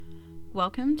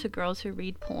Welcome to Girls Who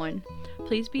Read Porn.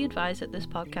 Please be advised that this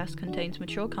podcast contains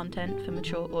mature content for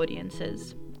mature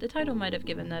audiences. The title might have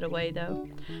given that away though.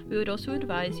 We would also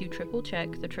advise you triple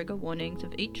check the trigger warnings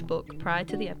of each book prior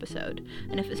to the episode,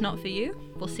 and if it's not for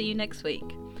you, we'll see you next week.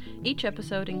 Each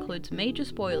episode includes major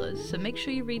spoilers, so make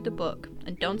sure you read the book,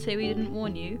 and don't say we didn't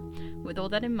warn you. With all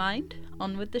that in mind,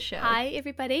 on with the show. Hi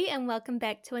everybody, and welcome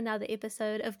back to another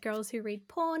episode of Girls Who Read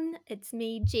Porn. It's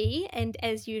me, G, and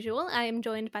as usual, I am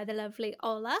joined by the lovely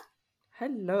Ola.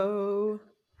 Hello.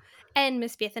 And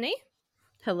Miss Bethany.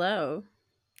 Hello.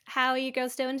 How are you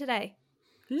girls doing today?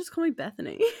 You just call me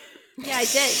Bethany. Yeah, I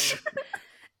did.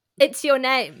 It's your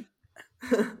name.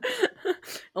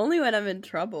 Only when I'm in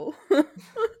trouble.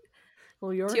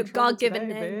 Well, you're It's in your trouble God-given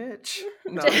today, name. bitch.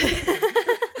 No.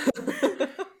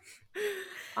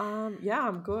 Yeah,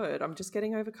 I'm good. I'm just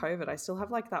getting over COVID. I still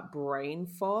have like that brain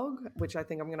fog, which I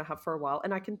think I'm gonna have for a while,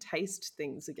 and I can taste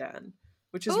things again,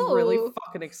 which is really Ooh.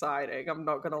 fucking exciting. I'm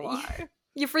not gonna lie.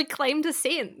 You've reclaimed a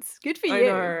sense. Good for you. I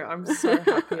know. I'm so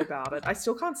happy about it. I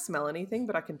still can't smell anything,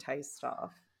 but I can taste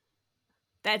stuff.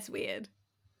 That's weird.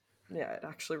 Yeah, it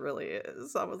actually really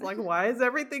is. I was like, why is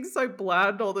everything so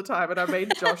bland all the time? And I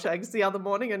made Josh eggs the other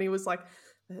morning and he was like,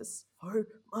 there's so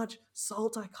much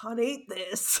salt, I can't eat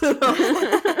this. And I was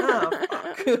like,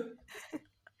 oh, fuck.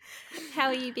 How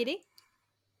are you, Betty?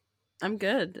 I'm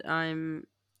good. I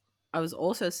was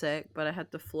also sick, but I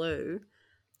had the flu.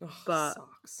 Oh, But-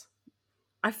 sucks.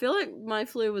 I feel like my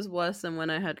flu was worse than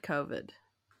when I had COVID.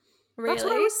 Really? That's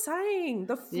what I was saying.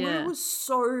 The flu Yeah. was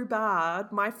so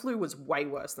bad. My flu was way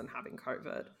worse than having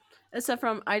COVID. Except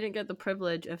from I didn't get the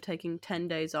privilege of taking 10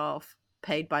 days off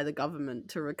paid by the government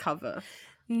to recover.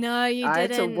 No, you I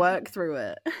didn't. had to work through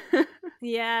it.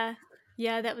 Yeah,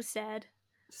 that was sad.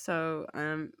 So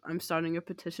I'm starting a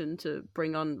petition to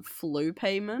bring on flu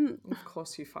payment. Of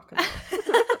course you fucking are.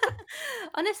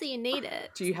 Honestly, you need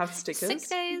it. Do you have stickers? 6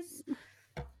 days.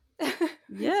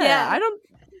 Yeah,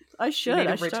 I You should. need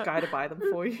I a rich should- guy to buy them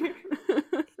for you.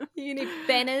 You need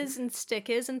banners and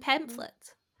stickers and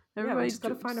pamphlets. Yeah, we Everybody just got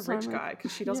to find a sign rich my- guy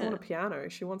because she doesn't Yeah. want a piano.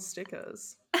 She wants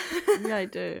stickers. Yeah, I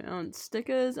do. I want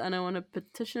stickers, and I want a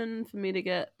petition for me to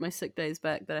get my sick days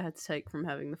back that I had to take from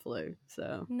having the flu.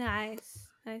 So Nice.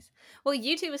 Well,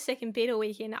 you two were sick in bed all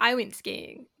weekend. I went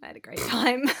skiing. I had a great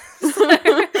time.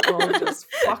 Oh, just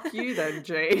fuck you then,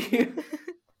 G.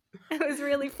 It was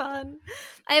really fun.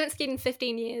 I haven't skied in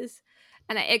 15 years,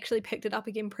 and I actually picked it up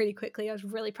again pretty quickly. I was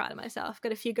really proud of myself.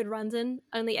 Got a few good runs in.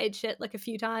 Only ate shit like a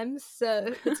few times,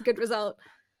 so it's a good result.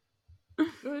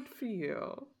 Good for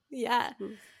you. Yeah.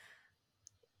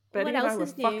 Betty What and I else were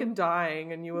is new? fucking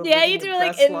dying, and you were Yeah, living you the two were,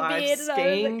 like, best in life, bed, and I was,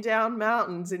 skiing like- down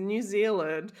mountains in New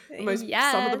Zealand, some of the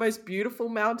Yes. most beautiful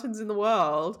mountains in the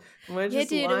world. And we're Yeah, just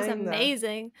dude, it was lying there.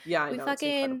 amazing. Yeah, I We know, fucking-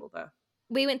 it's incredible there.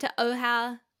 We went to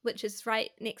Ohau, which is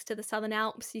right next to the Southern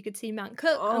Alps. You could see Mount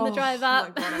Cook on the drive up.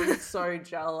 Oh my god, I'm so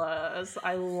jealous.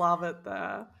 I love it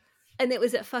there. And it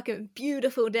was a fucking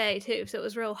beautiful day too, so it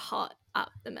was real hot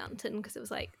up the mountain because it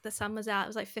was like the sun was out. It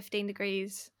was like 15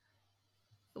 degrees.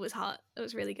 It was hot. It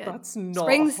was really good. That's not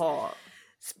Springs- hot.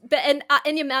 But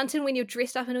in your mountain, when you're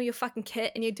dressed up in all your fucking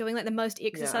kit and you're doing like the most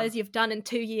exercise you've done in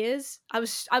 2 years, I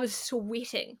was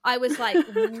sweating. I was like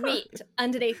wet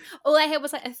underneath. All I had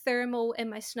was like a thermal in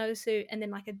my snowsuit and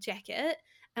then like a jacket.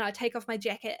 And I'd take off my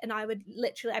jacket and I would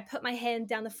literally, I put my hand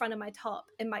down the front of my top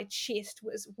and my chest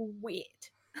was wet.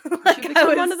 You should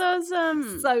become one of those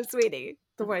so sweaty.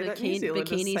 The way that New Bikini- Zealanders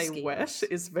bikini say skiers. wet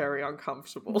is very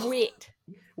uncomfortable. Wet.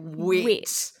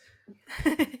 Wet.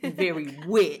 Very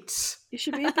wet. You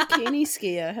should be a bikini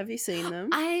skier. Have you seen them?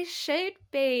 I should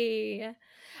be.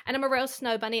 And I'm a real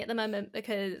snow bunny at the moment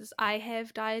because I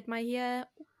have dyed my hair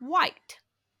white.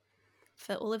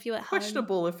 For all of you at home.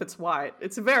 Questionable if it's white.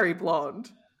 It's very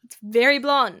blonde. It's very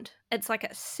blonde. It's like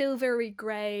a silvery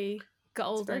grey,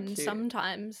 golden, cute.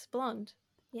 sometimes blonde.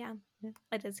 Yeah,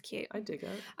 it is cute. I dig it.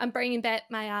 I'm bringing back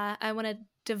my, I want to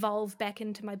devolve back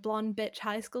into my blonde bitch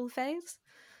high school phase.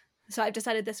 So I've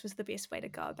decided this was the best way to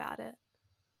go about it.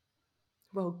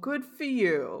 Well, good for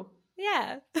you.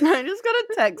 Yeah. I just got a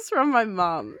text from my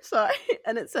mom. Sorry,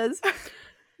 and it says,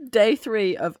 "Day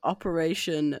 3 of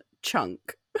Operation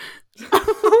Chunk."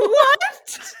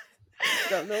 What?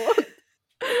 Don't know what.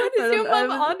 What is your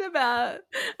mum on about?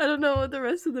 I don't know what the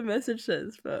rest of the message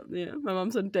says, but yeah, my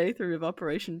mom's on day 3 of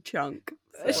Operation Chunk.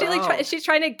 Is she like? Wow. Is she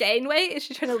trying to gain weight?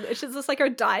 Is this like her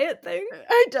diet thing?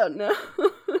 I don't know.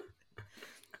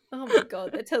 Oh my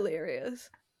god, that's hilarious.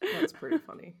 That's pretty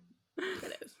funny.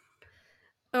 It is.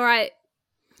 All right,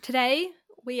 today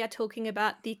we are talking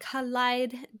about the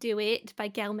Collide Duet by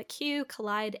Gail McHugh,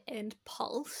 Collide and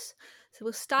Pulse. So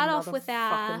we'll start off Another with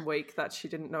fucking week that she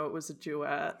didn't know it was a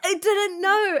duet. I didn't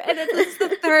know, and it was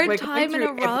the third We're time in going a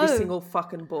through row. every single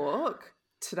fucking book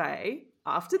today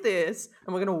after this,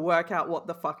 and we're going to work out what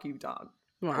the fuck you've done.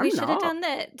 Well, We I'm should have not. done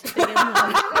that to begin with.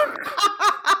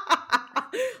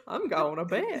 I'm going to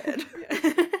bed.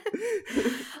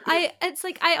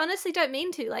 I honestly don't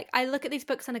mean to. Like, I look at these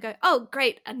books and I go, oh,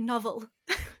 great, a novel.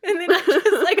 And then I'm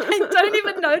just like, I don't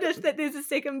even notice that there's a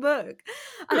second book.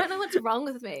 I don't know what's wrong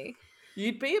with me.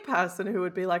 You'd be a person who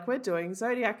would be like, we're doing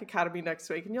Zodiac Academy next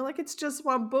week. And you're like, it's just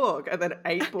one book. And then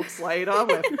 8 books later,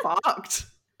 we're fucked.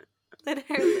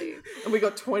 Literally. And we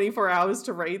got 24 hours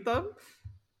to read them.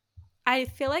 I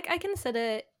feel like I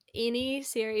consider any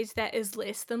series that is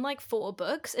less than like 4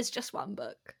 books is just one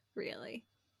book, really.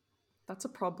 That's a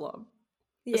problem.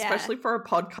 Yeah. Especially for a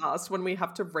podcast when we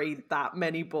have to read that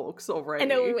many books already.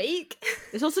 In a week.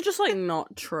 It's also just like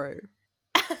not true.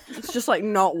 It's just like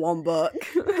not one book.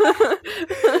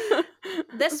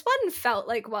 This one felt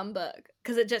like one book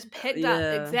because it just picked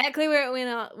up exactly where it went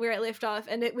out, where it left off,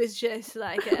 and it was just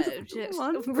like it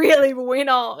just really went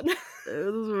on.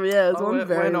 It was one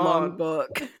very long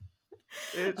book.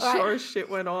 It sure as shit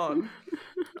went on.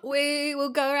 We will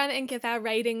go around and give our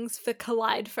ratings for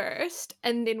Collide first,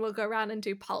 and then we'll go around and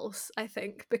do Pulse, I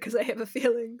think, because I have a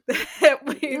feeling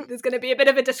that there's going to be a bit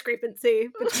of a discrepancy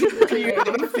between the two. You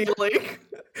have a feeling?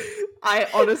 I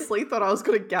honestly thought I was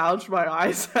going to gouge my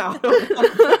eyes out.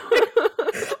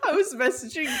 I was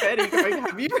messaging Betty going,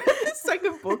 have you read the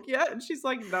second book yet? And she's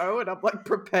like, no. And I'm like,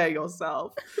 prepare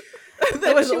yourself. And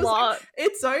then It was she a was lot. like,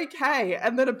 it's okay.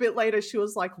 And then a bit later she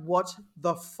was like, what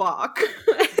the fuck?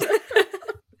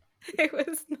 It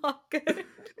was not good.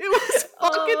 It was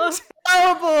fucking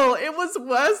terrible. It was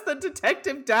worse than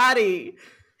Detective Daddy.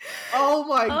 Oh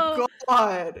my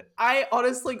God. I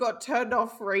honestly got turned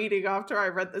off reading after I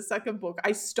read the second book.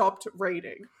 I stopped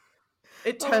reading.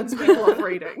 It turns people off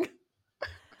reading.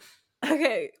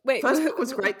 Okay, wait. First book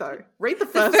was great though. Read the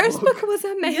first The first book. book was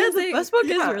amazing. Yeah, the first book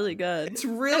Yeah. is really good. It's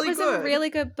really It was good. a really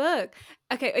good book.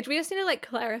 Okay, we just need to like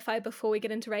clarify before we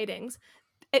get into ratings.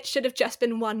 It should have just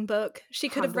been one book. She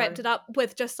could have wrapped it up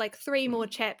with just like 3 more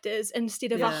chapters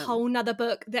instead of a whole nother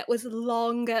book that was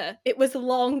longer. It was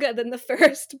longer than the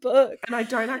first book. And I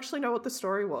don't actually know what the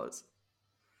story was.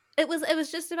 It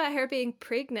was just about her being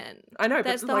pregnant. I know,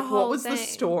 That's but the like, whole what was the thing.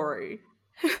 story?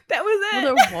 That was it.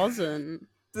 Well, there wasn't.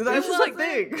 That's was the like-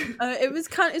 thing.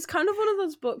 It's kind of one of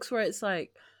those books where it's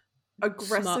like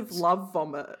Aggressive Smuts. love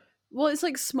vomit. Well, it's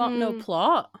like smart no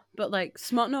plot, but like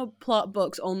smart no plot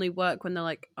books only work when they're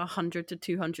like 100 to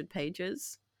 200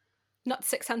 pages. Not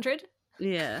 600.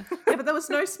 Yeah. Yeah, but there was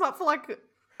no smut for like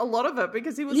a lot of it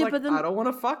because he was like, but then- I don't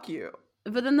want to fuck you.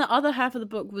 But then the other half of the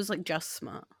book was like just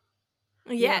smart.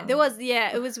 Yeah, there was.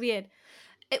 Yeah, it was weird.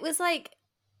 It was like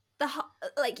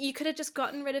you could have just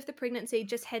gotten rid of the pregnancy,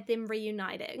 just had them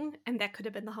reuniting, and that could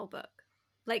have been the whole book.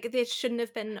 Like there shouldn't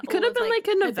have been. It could have been like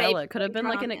a novella. It could have been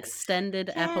like an dramas.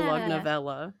 extended epilogue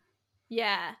novella.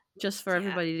 Yeah. Just for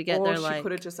everybody to get Or their she like.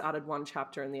 could have just added one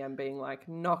chapter in the end being like,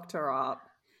 knocked her up.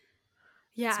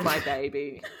 Yeah. It's my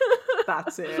baby.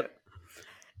 That's it.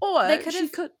 Or They could she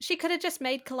have. could. She could have just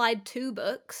made Collide 2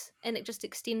 books, and it just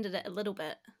extended it a little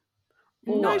bit.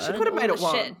 No, she could have made all it the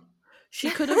one. shit. She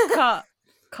could have cut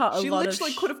a She lot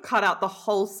literally of. could have cut out the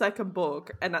whole second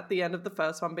book and at the end of the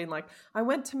first one being like, I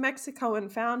went to Mexico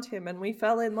and found him and we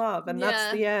fell in love and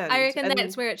that's the end. I reckon and,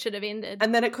 that's where it should have ended.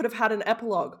 And then it could have had an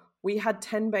epilogue. We had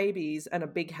 10 babies and a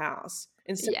big house.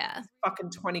 Instead of fucking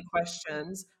 20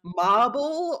 questions.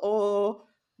 Marble or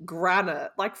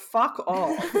granite? Like, fuck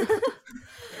off.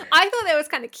 I thought that was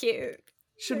kind of cute.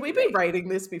 Should we be rating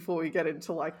this before we get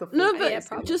into like the full No, but Yeah,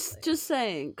 probably. just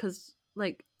saying, because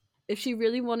like if she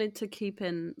really wanted to keep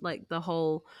in like the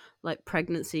whole like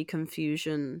pregnancy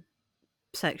confusion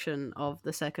section of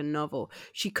the second novel,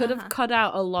 she could have cut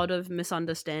out a lot of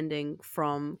misunderstanding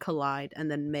from Collide and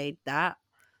then made that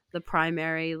the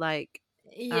primary like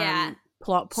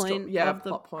plot point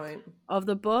plot point of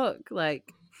the book.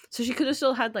 Like, so she could have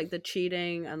still had like the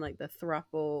cheating and like the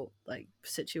throuple like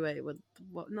situated with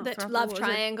what not That throuple, love what was it?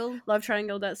 triangle. Love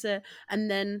triangle, that's it.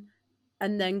 And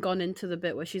then gone into the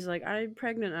bit where she's like, I'm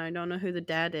pregnant and I don't know who the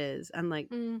dad is, and like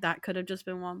that could have just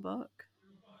been one book.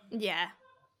 Yeah.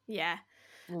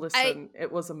 Listen,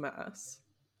 it was a mess.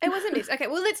 It was a mess. Okay,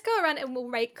 well, let's go around and we'll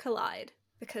rate Collide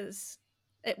because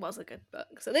it was a good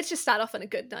book. So let's just start off on a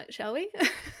good note, shall we?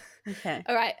 Okay.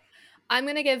 All right. I'm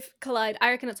going to give Collide, I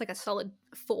reckon it's like a solid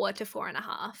 4 to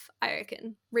 4.5, I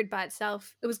reckon. Read by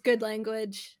itself. It was good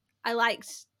language. I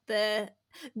liked the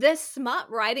smart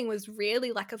writing was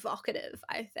really like evocative,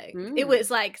 I think. It was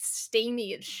like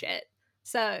steamy as shit.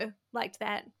 So, liked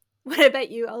that. What about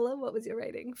you, Ola? What was your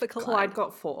rating for Collide? Collide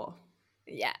got 4.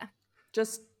 Yeah.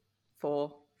 Just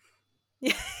 4.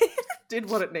 Yeah. Did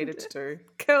what it needed to do.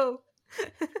 Cool.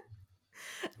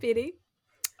 Betty?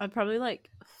 I'd probably like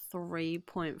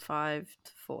 3.5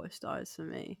 to 4 stars for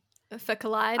me. For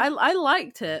Collide? I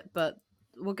liked it, but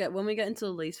when we get into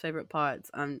the least favorite parts,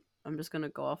 I'm just gonna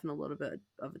go off on a little bit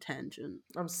of a tangent.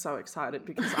 I'm so excited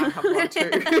because I have one too.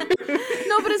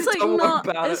 No, but it's like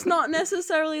not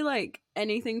necessarily like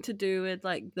anything to do with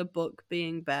like the book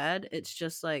being bad. It's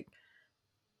just like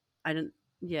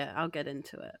I'll get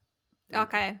into it.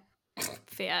 Okay.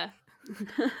 Fair.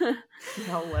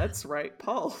 Now let's rate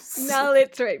Pulse.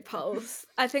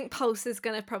 I think Pulse is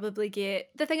gonna probably get.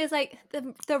 The thing is, like,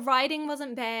 the writing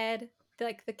wasn't bad.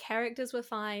 Like, the characters were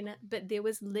fine, but there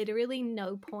was literally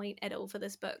no point at all for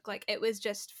this book. Like, it was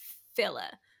just filler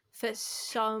for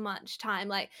so much time.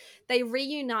 Like, they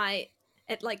reunite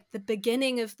at like the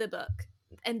beginning of the book,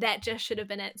 and that just should have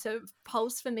been it. So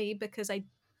Pulse for me, because I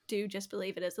do just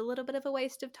believe it is a little bit of a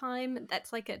waste of time,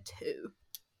 that's like a 2.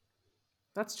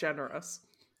 That's generous.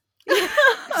 That's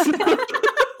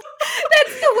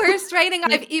the worst rating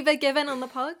I've ever given on the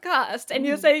podcast, and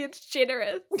you say it's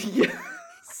generous. Yes.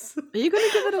 Are you going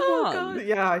to give it a 1? God.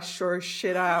 Yeah, I sure as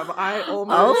shit am. I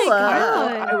almost I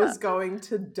thought I was going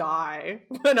to die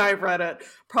when I read it.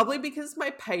 Probably because my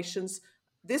patience,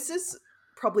 this is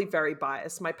probably very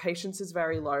biased. My patience is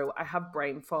very low. I have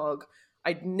brain fog.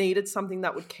 I needed something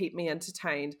that would keep me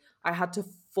entertained. I had to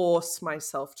force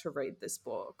myself to read this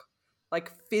book.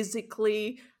 Like,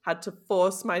 physically had to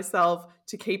force myself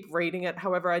to keep reading it.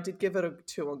 However, I did give it a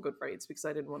 2 on Goodreads because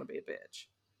I didn't want to be a bitch.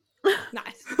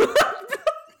 Nice.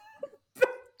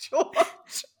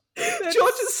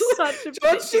 George is such a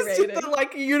George just did the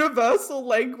like universal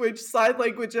language, sign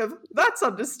language of that's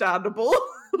understandable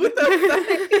with her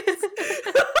face.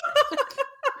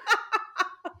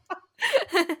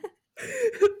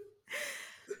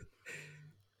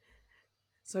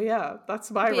 So yeah,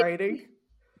 that's my rating.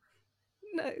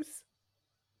 Nice.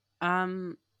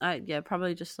 Yeah,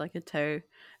 probably just like a 2. It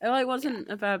like wasn't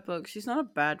a bad book. She's not a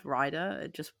bad writer.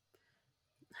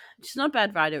 She's not a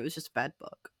bad writer. It was just a bad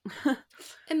book.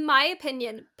 In my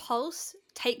opinion, Pulse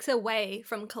takes away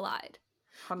from Collide.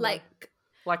 Like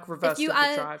reverse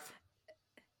drive.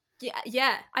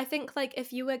 Yeah. I think like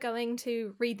if you were going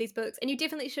to read these books, and you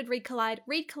definitely should read Collide,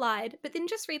 but then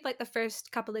just read like the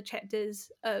first couple of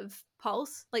chapters of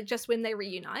Pulse, like just when they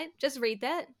reunite. Just read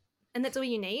that, and that's all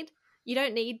you need. You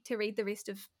don't need to read the rest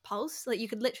of Pulse. Like, you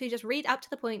could literally just read up to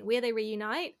the point where they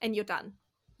reunite, and you're done.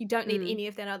 You don't need any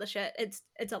of that other shit. It's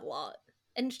a lot.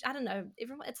 And I don't know,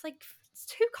 everyone, it's like, it's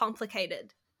too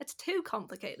complicated.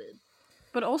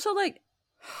 But also, like,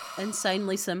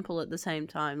 insanely simple at the same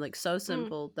time. Like, so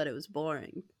simple that it was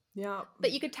boring. Yeah.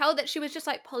 But you could tell that she was just,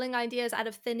 like, pulling ideas out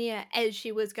of thin air as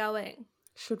she was going.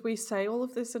 Should we say all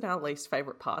of this in our least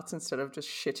favorite parts instead of just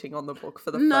shitting on the book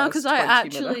for the first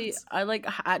 20 minutes? I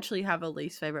actually have a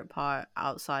least favorite part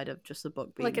outside of just the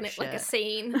book being shit. Like a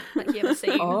scene. Like, you have a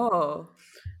scene. Oh.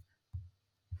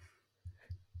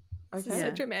 Okay. This is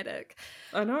so dramatic.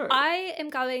 I know. I am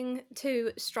going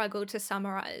to struggle to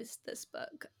summarize this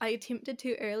book. I attempted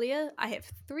to earlier. I have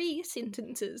 3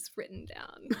 sentences written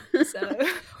down. So,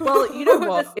 well, you know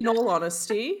what? In all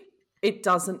honesty, it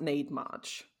doesn't need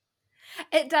much.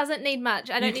 It doesn't need much.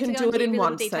 I don't need to go into it in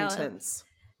one detail. Sentence.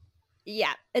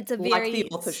 Yeah, it's a very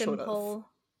simple.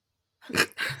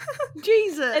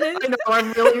 Jesus. I know,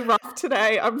 I'm really rough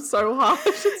today. I'm so harsh.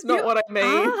 It's not what I mean.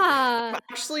 I'm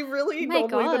actually really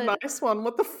normally the nice one.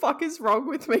 What the fuck is wrong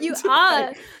with me today?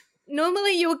 Are.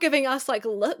 Normally you're giving us like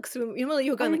looks. Normally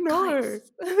you're going I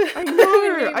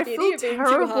know. I feel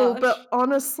terrible, but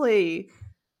honestly,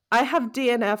 I have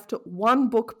DNF'd one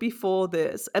book before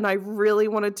this, and I really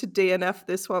wanted to DNF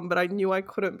this one, but I knew I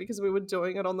couldn't because we were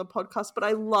doing it on the podcast, but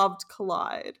I loved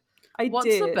Collide.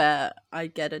 What's the bet? I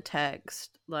get a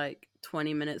text like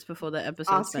 20 minutes before the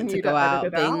episode's meant to go out,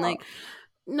 being like,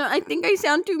 no, I think I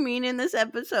sound too mean in this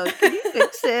episode. Can you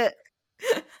fix it?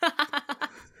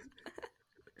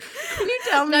 Can you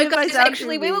tell me if I sound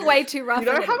actually, we were way too rough.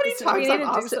 You know how many times I've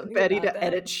asked Betty to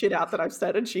edit shit out that I've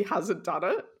said and she hasn't done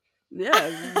it? Yeah,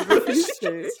 she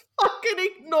just fucking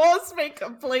ignores me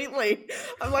completely.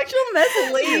 I'm like,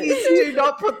 please do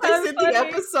not put this in the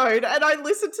episode. And I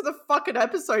listen to the fucking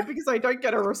episode because I don't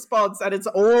get a response, and it's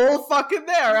all fucking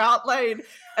there outlaid,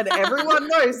 and everyone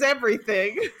knows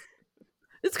everything.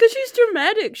 It's because she's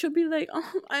dramatic. She'll be like,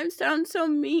 "Oh, I sound so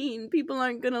mean. People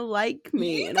aren't gonna like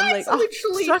me." And I'm like,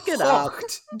 literally suck it up.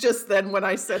 Just then when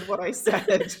I said what I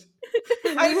said.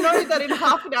 I know that in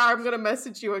half an hour I'm going to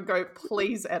message you and go,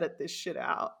 please edit this shit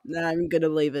out. No, I'm going to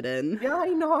leave it in. Yeah, I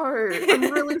know.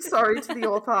 I'm really sorry to the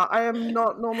author. I am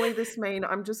not normally this mean.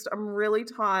 I'm really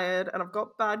tired and I've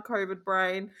got bad COVID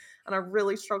brain and I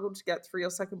really struggled to get through your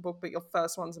second book, but your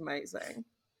first one's amazing.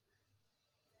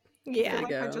 Yeah. I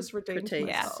feel like I just redeemed Critiques.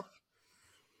 myself.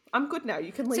 I'm good now.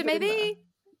 You can leave So it in there.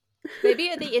 maybe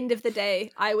at the end of the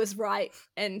day, I was right,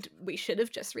 and we should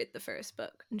have just read the first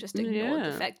book and just ignored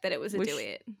the fact that it was a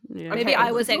duet. Yeah. Maybe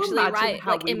I was could you actually imagine right,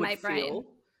 how like we in would my brain. feel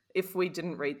if we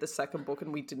didn't read the second book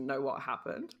and we didn't know what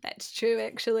happened? That's true,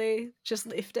 actually. Just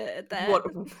left it at that.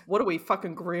 What are we,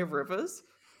 fucking Greer Rivers?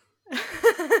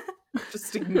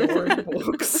 Just ignoring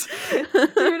books. Dude,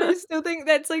 I still think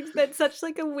that's such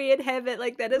like a weird habit.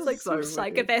 Like that is like So some weird.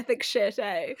 psychopathic shit,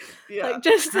 eh? Yeah. Like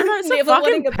just I know, it's a never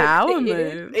wanting fucking a book power to end.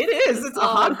 move. It is. It's a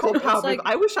hardcore power it's like- move.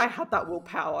 I wish I had that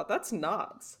willpower. That's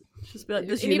nuts. Just be like,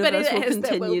 this Anybody universe that will has that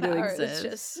continue to willpower exist.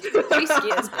 is just she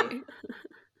scares me.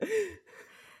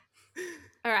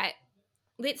 All right,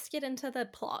 let's get into the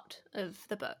plot of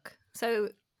the book. So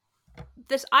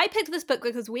I picked this book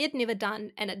because we had never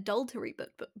done an adultery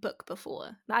book before.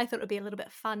 And I thought it would be a little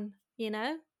bit fun,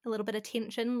 a little bit of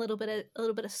tension, a little bit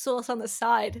of sauce on the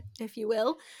side, if you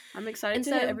will. I'm excited And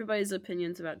to hear so- everybody's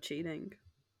opinions about cheating.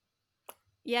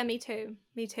 Yeah, me too.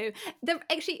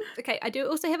 I do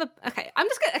also have I'm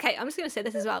just gonna say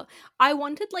this as well. I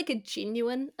wanted like a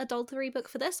genuine adultery book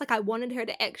for this. Like I wanted her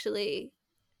to actually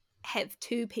have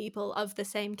two people of the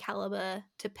same caliber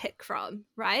to pick from,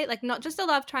 right? Like not just a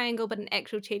love triangle, but an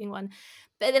actual cheating one.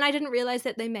 But then I didn't realize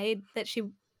that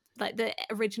the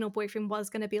original boyfriend was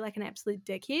going to be like an absolute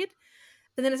dickhead.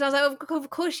 But then I was like, of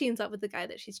course she ends up with the guy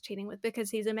that she's cheating with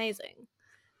because he's amazing.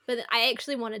 But then I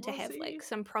actually wanted to have like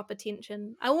some proper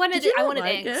tension. I wanted Did you not angst.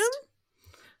 like him? No,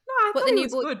 I thought the he new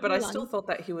was boy- good, but I new still one? thought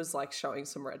that he was like showing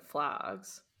some red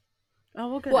flags. Oh,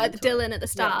 we'll get What, into it. Dylan at the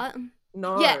start?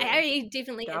 No. Yeah, he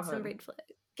definitely had some Gavin. red flags.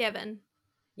 Gavin.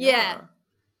 Yeah.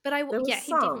 But There was he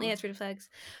definitely some. has red flags.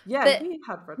 Yeah, But he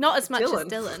had red not flags. as much as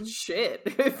Dylan. Shit.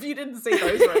 If you didn't see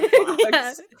those red flags.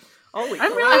 Yeah. Holy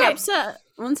I'm crap. really Okay. upset.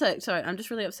 One sec, sorry. I'm just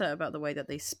really upset about the way that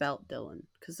they spelt Dylan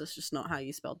because that's just not how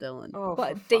you spell Dylan. Oh,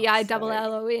 What, for fuck's sake.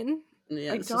 DILLON?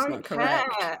 Yeah, I it's just don't not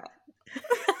correct. care.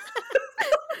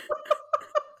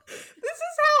 This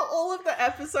is how all of the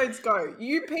episodes go.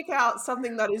 You pick out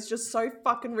something that is just so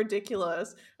fucking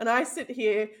ridiculous, and I sit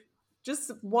here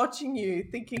just watching you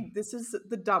thinking this is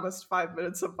the dumbest 5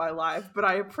 minutes of my life, but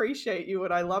I appreciate you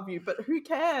and I love you, but who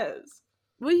cares?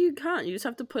 Well, you can't. You just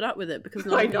have to put up with it because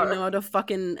none I of you know. know how to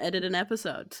fucking edit an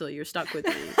episode, so you're stuck with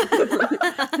me.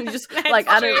 You just That's like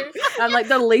true. I'm like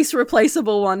the least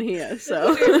replaceable one here.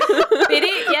 So Betty,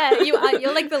 yeah, you are.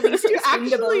 You're like the least You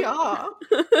expendable. actually are.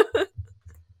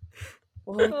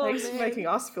 Well, Oh, thanks for man. making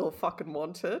us feel fucking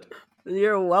wanted.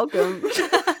 you're welcome.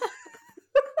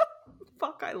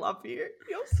 Fuck, I love you.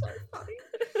 You're so funny.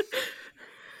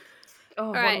 Oh,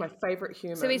 one right. of my favorite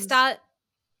humans. So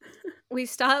we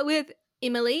start with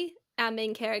Emily, our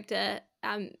main character,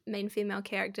 main female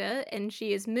character, and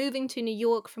she is moving to New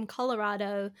York from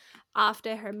Colorado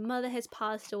after her mother has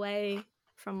passed away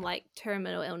from like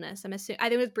terminal illness. I think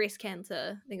it was breast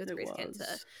cancer. Cancer.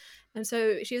 And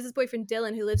so she has this boyfriend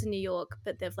Dylan who lives in New York,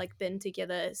 but they've like been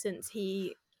together since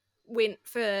he went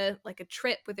for like a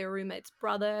trip with their roommate's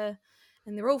brother,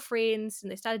 and they're all friends and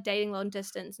they started dating long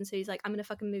distance. And so he's like, I'm gonna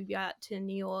fucking move you out to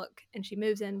New York, and she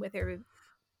moves in with her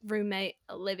roommate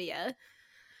Olivia,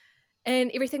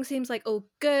 and everything seems like all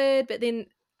good. But then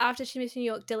after she moves to New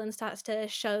York, Dylan starts to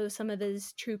show some of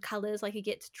his true colors. Like he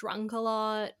gets drunk a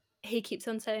lot. He keeps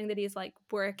on saying that he's like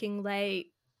working late,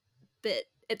 but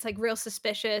it's like real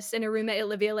suspicious. And her roommate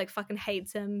Olivia like fucking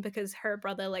hates him because her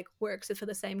brother like works for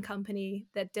the same company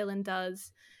that Dylan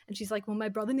does, and she's like, well, my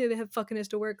brother never fucking has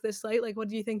to work this late, like what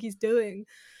do you think he's doing?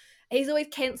 And he's always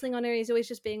cancelling on her. He's always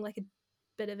just being like a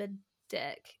bit of a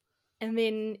dick. And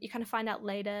then you kind of find out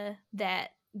later that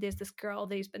there's this girl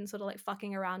that he's been sort of like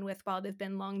fucking around with while they've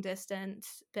been long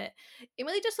distance, but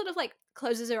Emily just sort of like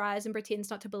closes her eyes and pretends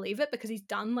not to believe it because he's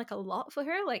done like a lot for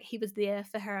her. Like he was there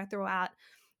for her throughout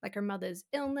like her mother's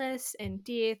illness and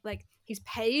death. Like he's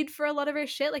paid for a lot of her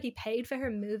shit. Like he paid for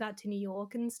her move out to New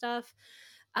York and stuff.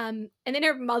 And then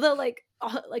her mother, like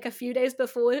a few days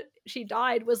before she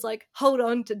died, was like, hold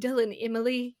on to Dylan,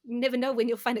 Emily. You never know when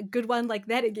you'll find a good one like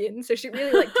that again. So she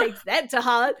really like takes that to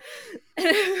heart.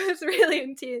 It's really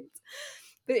intense.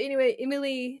 But anyway,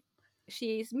 Emily,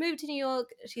 she's moved to New York.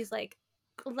 She's like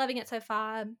loving it so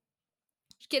far.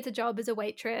 She gets a job as a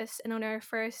waitress, and on her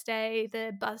first day,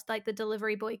 the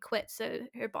delivery boy quits. So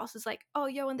her boss is like, "Oh,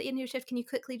 yo, on the in-here shift, can you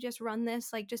quickly just run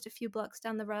this, like, just a few blocks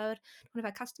down the road, one of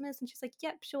our customers?" And she's like,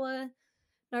 "Yep, sure,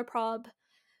 no prob."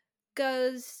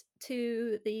 Goes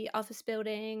to the office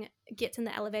building, gets in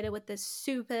the elevator with this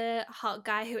super hot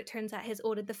guy who it turns out has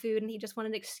ordered the food, and he just wanted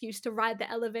an excuse to ride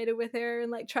the elevator with her and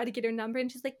like try to get her number.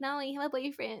 And she's like, "No, you have a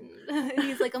boyfriend." And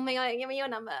he's like, "Oh my god, give me your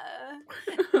number."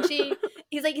 And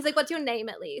he's like, "What's your name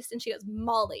at least?" And she goes,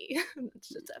 "Molly." It's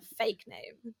just a fake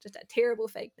name, just a terrible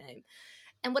fake name.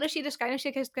 And what does she describe?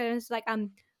 She goes like,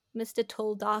 "Mr.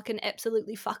 Tall, Dark, and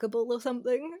absolutely fuckable," or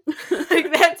something.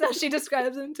 Like, that's how she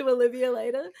describes him to Olivia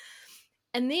later.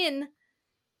 And then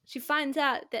she finds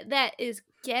out that is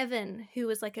Gavin, who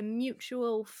was like a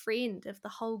mutual friend of the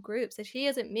whole group. So she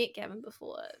hasn't met Gavin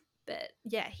before, but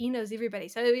yeah, he knows everybody.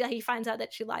 So yeah, he finds out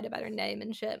that she lied about her name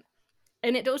and shit.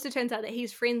 And it also turns out that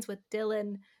he's friends with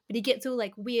Dylan, but he gets all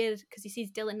like weird because he sees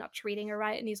Dylan not treating her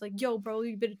right, and he's like, "Yo, bro,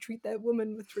 you better treat that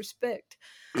woman with respect."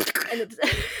 And it's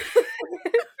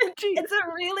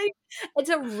it's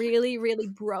a really, really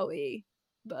bro-y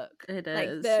book. It like,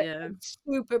 is, yeah.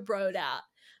 Super broed out,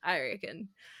 I reckon.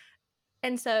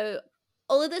 And so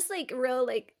all of this like real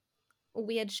like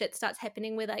weird shit starts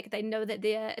happening where like they know that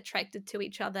they're attracted to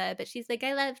each other, but she's like,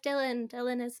 "I love Dylan.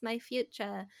 Dylan is my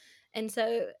future." And so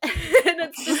and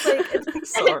it's just like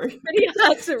it's pretty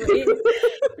hard to read.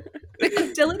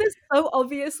 Because Dylan is so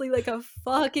obviously like a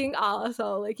fucking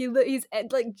asshole. Like he's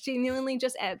like genuinely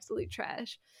just absolute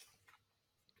trash.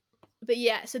 But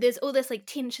yeah, so there's all this like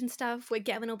tension stuff where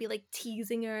Gavin will be like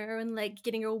teasing her and like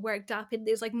getting her all worked up, and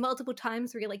there's like multiple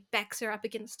times where he like backs her up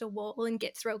against a wall and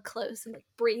gets real close and like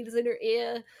breathes in her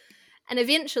ear, and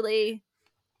eventually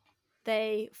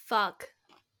they fuck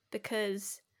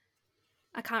because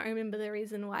I can't remember the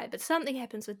reason why, but something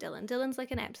happens with Dylan. Dylan's like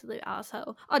an absolute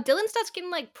asshole. Oh, Dylan starts getting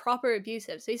like proper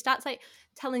abusive, so he starts like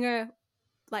telling her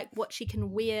like what she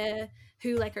can wear,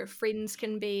 who like her friends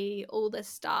can be, all this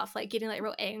stuff, like getting like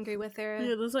real angry with her.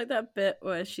 Yeah, there's like that bit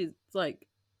where she's like,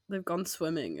 they've gone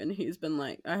swimming and he's been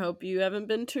like, "I hope you haven't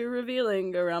been too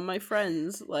revealing around my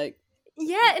friends." Like,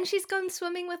 yeah, and she's gone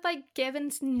swimming with like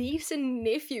Gavin's niece and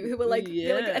nephew who were like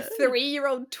they're like a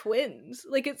 3-year-old twins.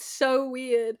 Like, it's so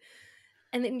weird.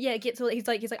 And then yeah, it gets all he's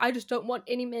like, "I just don't want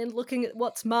any man looking at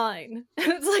what's mine."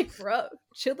 And it's like, bro,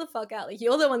 chill the fuck out. Like,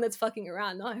 you're the one that's fucking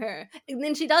around, not her. And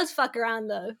then she does fuck around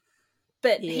though,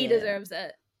 but he deserves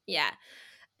it. Yeah.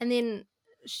 And then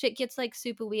shit gets like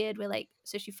super weird where like,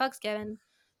 so she fucks Gavin.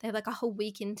 They have like a whole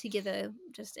weekend together,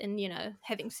 just in, you know,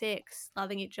 having sex,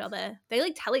 loving each other. They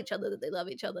like tell each other that they love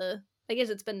each other. I guess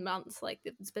it's been months, like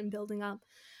it's been building up.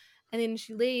 And then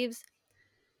she leaves,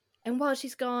 and while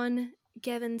she's gone,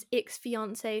 Gavin's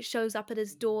ex-fiance shows up at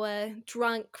his door,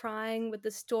 drunk, crying, with the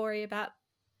story about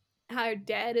how her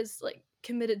dad is like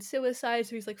committed suicide.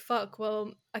 So he's like, "Fuck,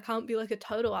 well, I can't be like a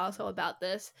total asshole about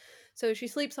this." So she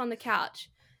sleeps on the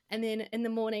couch, and then in the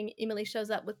morning, Emily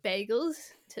shows up with bagels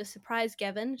to surprise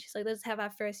Gavin. She's like, "Let's have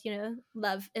our first, you know,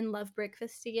 love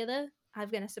breakfast together. I'm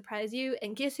gonna surprise you."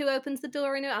 And guess who opens the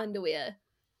door in her underwear?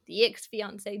 The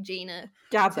ex-fiance, Gina.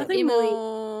 Gavin. Nothing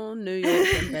more New York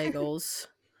than bagels.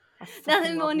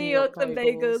 Nothing more New York than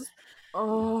bagels.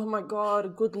 Oh my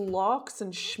god, good locks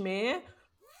and schmear.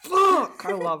 Fuck,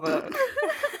 I love it.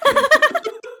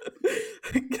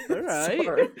 All right.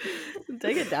 Sorry.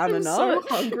 Take it down a I'm notch.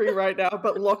 so hungry right now,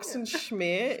 but locks and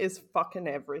schmear is fucking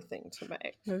everything to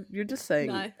me. You're just saying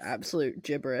No. absolute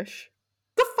gibberish.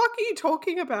 The fuck are you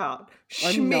talking about?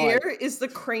 Schmear is the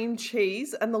cream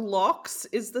cheese and the lox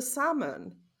is the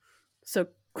salmon. So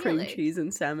cream Really? cheese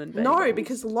and salmon bagels. No,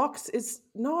 because lox is...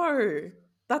 No,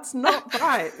 that's not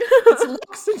right. It's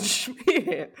lox and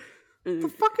schmear. The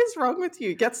fuck is wrong with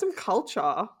you? Get some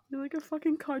culture. You're like a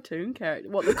fucking cartoon character.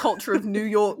 What, the culture of New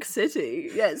York City?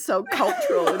 Yeah, it's so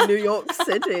cultural in New York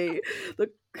City.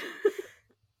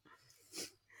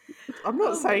 I'm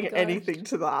not saying gosh. anything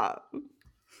to that.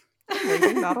 I'm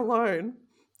leaving that alone.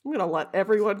 I'm going to let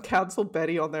everyone cancel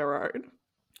Betty on their own.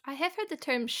 I have heard the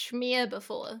term schmear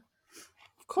before.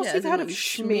 Of course Yeah, you've heard of like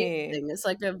schmear. schmear. It's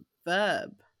like a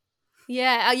verb.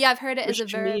 Yeah, I've heard it as a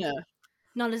verb, Schmear.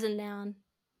 not as a noun.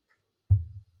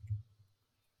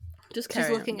 Just She's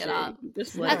carry looking on, it up. G.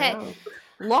 Just let Okay. it out.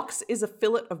 Lox is a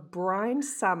fillet of brined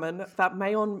salmon that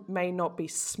may or may not be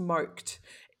smoked.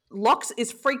 Lox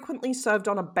is frequently served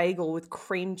on a bagel with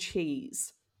cream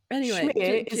cheese. Anyway,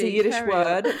 Schmear is a Yiddish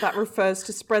word that refers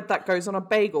to spread that goes on a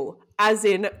bagel, as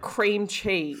in cream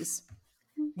cheese.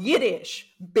 Yiddish,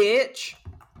 bitch.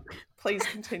 Please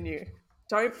continue.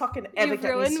 Don't fucking ever You've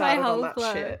get me ruined my started on whole that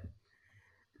flow. shit.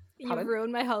 You've Pardon?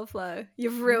 ruined my whole flow.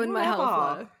 You've ruined my whole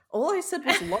Never. flow. All I said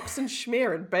was locks and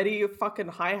schmear, and Betty, you're fucking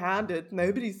high-handed.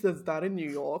 Nobody says that in New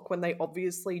York when they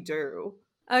obviously do.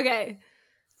 Okay.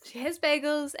 She has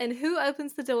bagels, and who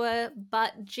opens the door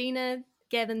but Gina,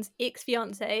 Gavin's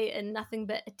ex-fiance, in nothing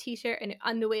but a t-shirt and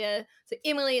underwear. So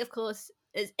Emily, of course,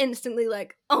 is instantly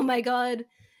like, oh my god,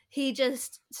 he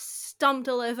just stomped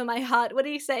all over my heart. What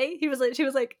did he say? She was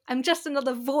like, I'm just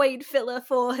another void filler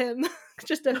for him.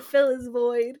 Just to fill his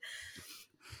void.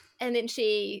 And then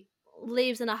she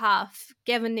leaves in a huff.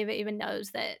 Gavin never even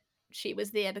knows that she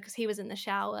was there because he was in the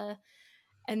shower.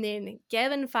 And then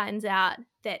Gavin finds out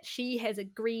that she has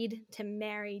agreed to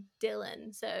marry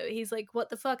Dylan. So he's like, what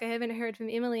the fuck? I haven't heard from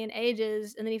Emily in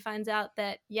ages. And then he finds out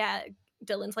that, yeah,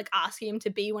 Dylan's like asking him to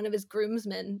be one of his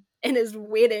groomsmen in his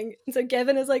wedding. And so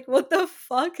Gavin is like, what the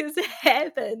fuck has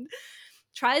happened?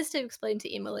 Tries to explain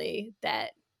to Emily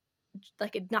that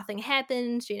like nothing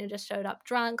happened, Gina just showed up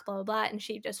drunk, blah blah blah, and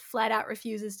she just flat out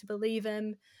refuses to believe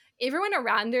him. Everyone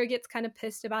around her gets kind of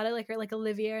pissed about it, like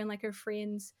Olivia and like her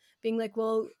friends being like,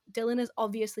 well, Dylan has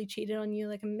obviously cheated on you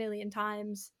like a million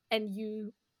times, and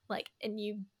you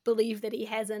believe that he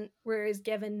hasn't, whereas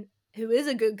Gavin, who is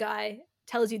a good guy,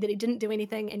 tells you that he didn't do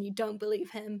anything and you don't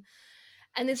believe him.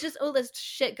 And there's just all this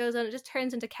shit goes on. It just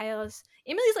turns into chaos.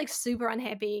 Emily's like super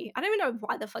unhappy. I don't even know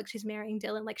why the fuck she's marrying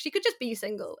Dylan. Like, she could just be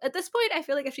single. At this point, I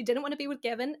feel like if she didn't want to be with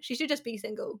Gavin, she should just be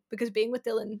single, because being with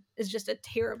Dylan is just a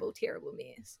terrible, terrible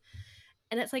mess.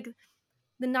 And it's like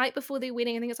the night before their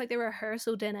wedding, I think it's like their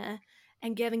rehearsal dinner,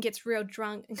 and Gavin gets real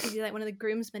drunk, and because he's like one of the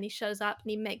groomsmen, he shows up and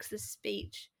he makes this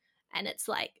speech, and it's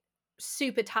like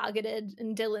super targeted,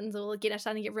 and Dylan's all again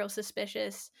starting to get real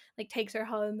suspicious, like takes her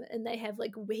home, and they have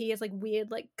like, he has like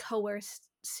weird like coerced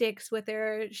sex with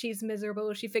her. She's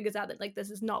miserable. She figures out that like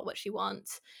this is not what she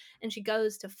wants, and she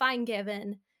goes to find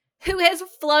Gavin, who has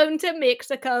flown to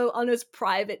Mexico on his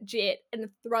private jet and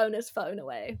thrown his phone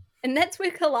away. And that's where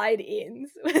Collide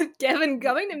ends, with Gavin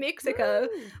going to Mexico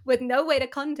with no way to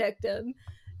contact him,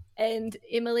 and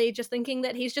Emily just thinking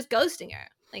that he's just ghosting her.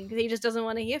 Like, he just doesn't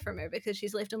want to hear from her because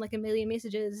she's left him like a million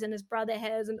messages, and his brother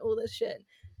has, and all this shit.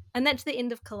 And that's the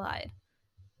end of Collide.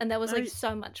 And that was like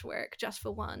so much work just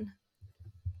for one.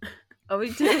 Are we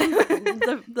doing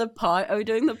the part? Are we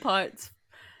doing the parts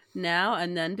now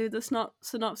and then do the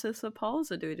synopsis of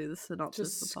Pulse, or do we do the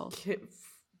synopsis of Pulse?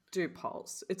 Do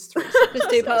Pulse. It's 3 Just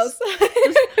do Pulse.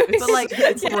 But like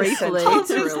briefly.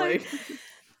 Really.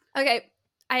 Okay.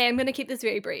 I am going to keep this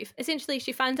very brief. Essentially,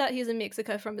 she finds out he's in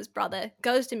Mexico from his brother,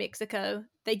 goes to Mexico,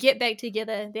 they get back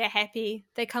together, they're happy,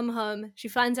 they come home, she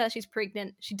finds out she's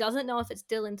pregnant. She doesn't know if it's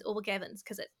Dylan's or Gavin's,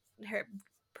 because her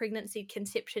pregnancy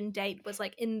conception date was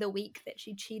like in the week that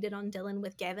she cheated on Dylan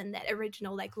with Gavin, that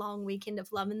original like long weekend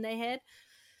of loving they had.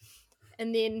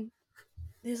 And then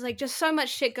there's like just so much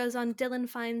shit goes on. Dylan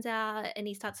finds out, and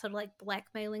he starts sort of like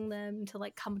blackmailing them to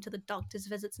like come to the doctor's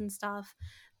visits and stuff.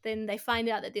 Then they find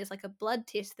out that there's like a blood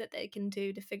test that they can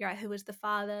do to figure out who is the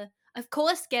father. Of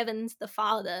course, Gavin's the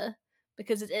father,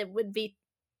 because it would be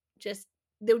just,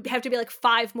 there would have to be like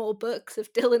 5 more books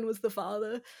if Dylan was the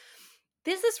father.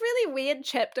 There's this really weird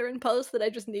chapter in Post that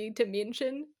I just need to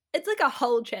mention. It's like a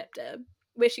whole chapter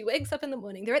where she wakes up in the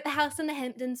morning. They're at the house in the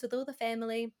Hamptons with all the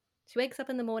family. She wakes up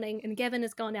in the morning and Gavin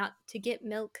has gone out to get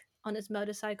milk on his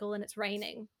motorcycle, and it's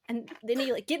raining, and then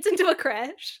he like gets into a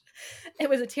crash. It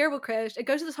was a terrible crash. It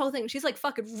goes to this whole thing. She's like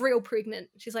fucking real pregnant.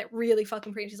 She's like really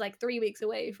fucking pregnant. She's like 3 weeks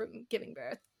away from giving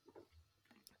birth,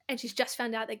 and she's just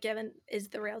found out that Gavin is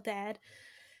the real dad.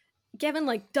 Gavin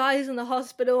like dies in the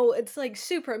hospital. It's like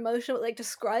super emotional. It like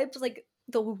describes like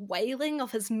the wailing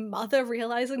of his mother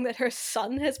realizing that her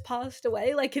son has passed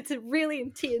away. Like, it's really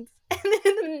intense. And then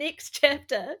in the next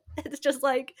chapter, it's just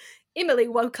like, Emily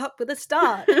woke up with a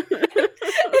start. It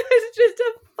was just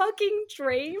a fucking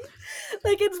dream.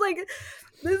 Like, it's like,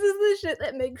 this is the shit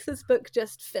that makes this book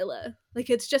just filler. Like,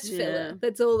 it's just filler. Yeah.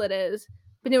 That's all it is.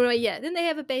 But anyway, yeah, then they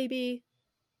have a baby,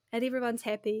 and everyone's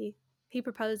happy. He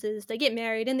proposes, they get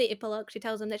married. In the epilogue, she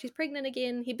tells him that she's pregnant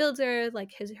again. He builds her,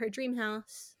 like, her dream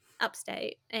house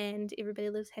upstate, and everybody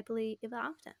lives happily ever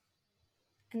after.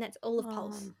 And that's all of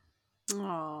Pulse.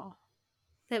 Aww.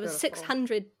 That was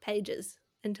 600 pages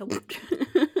into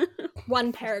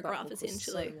one paragraph,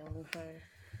 essentially. So long, hey?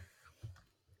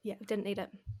 Yeah, didn't need it.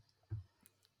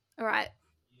 All right.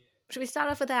 Should we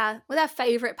start off with our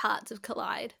favourite parts of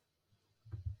Collide?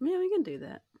 Yeah, we can do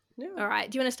that. Yeah. All right.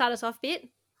 Do you want to start us off, Bet?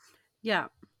 Yeah.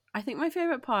 I think my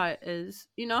favourite part is,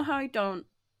 you know how I've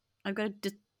got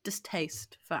a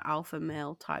distaste for alpha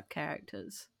male type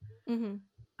characters. Mm-hmm.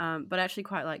 But I actually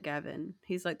quite like Gavin.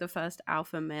 He's like the first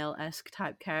alpha male-esque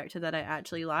type character that I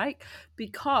actually like,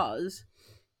 because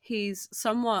he's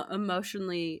somewhat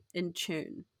emotionally in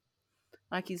tune.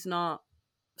 Like, he's not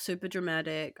super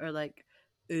dramatic or like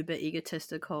uber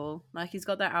egotistical. Like he's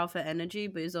got that alpha energy,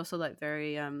 but he's also like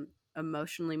very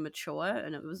emotionally mature,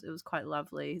 and it was quite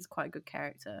lovely. He's quite a good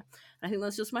character. I think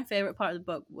that's just my favorite part of the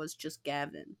book was just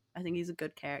Gavin. I think he's a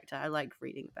good character. I like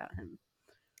reading about him.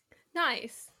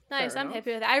 Nice. Fair I'm enough.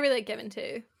 happy with it. I really like Given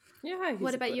too. Yeah.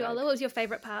 What about you, Ola? What was your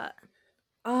favorite part?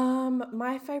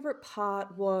 My favorite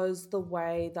part was the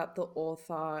way that the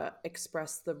author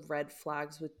expressed the red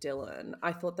flags with Dylan.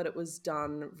 I thought that it was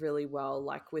done really well,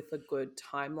 like with a good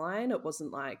timeline. It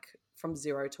wasn't like from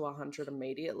 0 to 100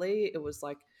 immediately. It was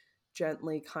like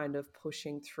gently kind of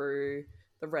pushing through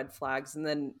the red flags. And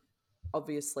then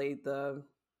obviously the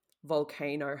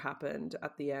volcano happened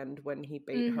at the end when he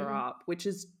beat her up, which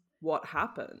is what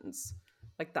happens.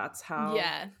 Like that's how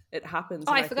it happens.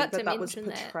 Oh, and I forgot think to that was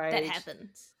mention portrayed. that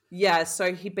happens. Yeah,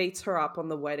 so he beats her up on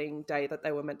the wedding day that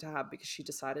they were meant to have because she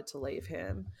decided to leave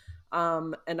him.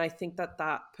 And I think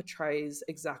that portrays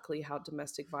exactly how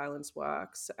domestic violence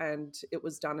works, and it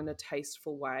was done in a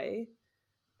tasteful way.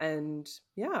 And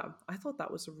yeah, I thought that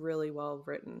was really well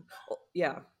written.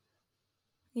 Yeah.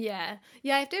 Yeah,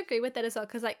 I have to agree with that as well,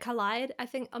 because like Collide, I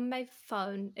think on my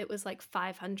phone it was like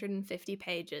 550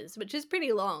 pages, which is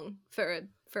pretty long for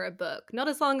a book. Not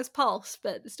as long as Pulse,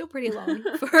 but still pretty long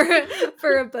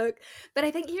for a book. But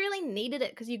I think you really needed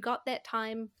it because you got that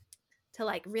time to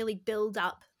like really build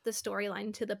up the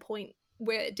storyline to the point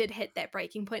where it did hit that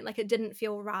breaking point. Like it didn't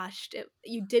feel rushed.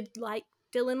 You did like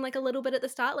Dylan like a little bit at the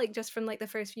start, like just from like the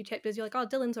first few chapters, you're like, oh,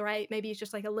 Dylan's alright. Maybe he's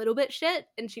just like a little bit shit,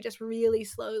 and she just really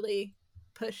slowly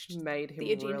pushed made him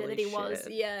the agenda really that he shit. was.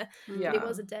 Yeah, that he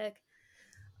was a dick.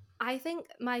 I think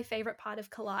my favorite part of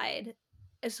Collide,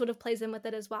 it sort of plays in with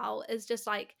it as well, is just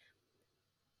like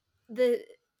the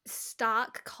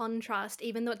stark contrast,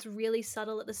 even though it's really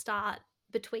subtle at the start,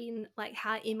 between like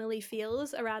how Emily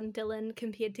feels around Dylan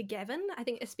compared to Gavin. I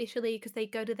think especially because they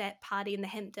go to that party in the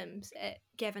Hamptons at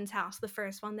Gavin's house, the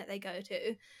first one that they go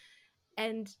to,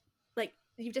 and like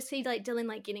you just see like Dylan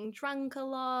like getting drunk a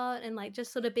lot and like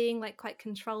just sort of being like quite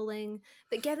controlling,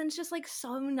 but Gavin's just like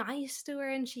so nice to her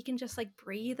and she can just like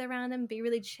breathe around him, be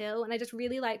really chill. And I just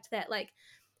really liked that, like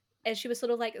as she was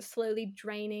sort of like slowly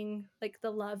draining like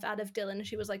the love out of Dylan,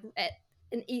 she was like at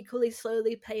an equally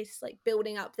slowly pace like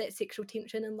building up that sexual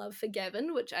tension and love for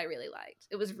Gavin, which I really liked.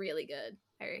 It was really good,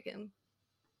 I reckon.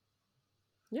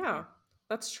 Yeah,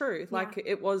 that's true. Like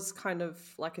it was kind of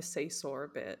like a seesaw a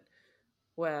bit,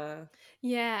 where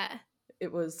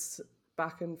it was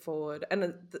back and forward,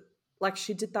 and like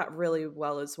she did that really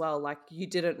well as well. Like you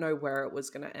didn't know where it was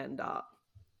going to end up,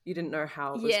 you didn't know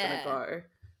how it was going to go.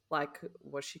 Like,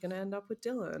 was she going to end up with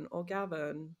Dylan or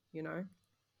Gavin, you know?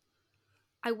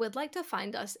 I would like to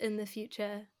find us in the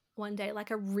future one day like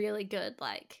a really good,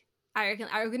 like I reckon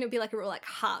it'd be like a real like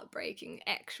heartbreaking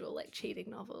actual like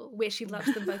cheating novel where she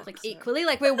loves them both like equally,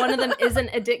 like where one of them isn't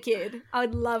a dickhead. I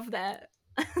would love that.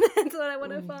 That's what I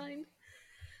want to find.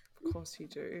 Of course you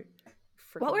do.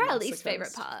 What were our least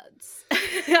favorite parts?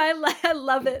 I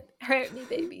love it. Hurt me,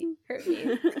 baby. Hurt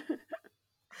me.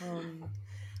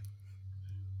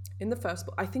 In the first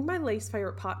book, I think my least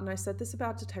favorite part, and I said this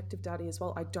about Detective Daddy as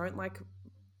well, I don't like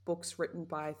books written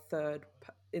by third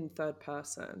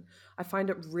person. I find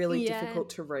it really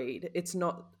difficult to read.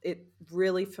 It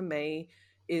really for me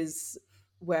is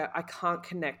where I can't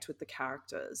connect with the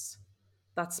characters.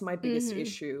 That's my biggest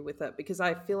issue with it, because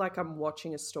I feel like I'm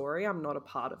watching a story, I'm not a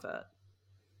part of it.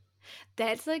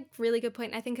 That's a really good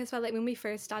point. I think as well, like when we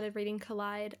first started reading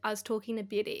Collide, I was talking to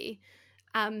Betty,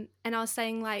 and I was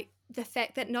saying like the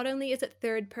fact that not only is it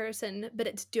third person, but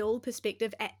it's dual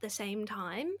perspective at the same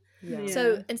time. Yeah.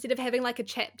 So instead of having like a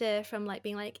chapter from like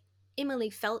being like Emily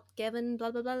felt Gavin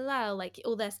blah blah blah blah, like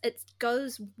all this, it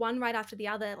goes one right after the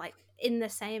other, like in the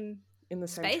same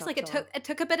space. Chapter. Like it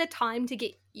took a bit of time to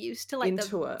get used to like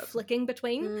flicking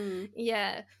between.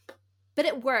 Yeah, but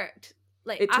it worked.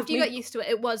 Like after you got used to it,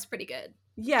 it was pretty good.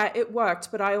 Yeah, it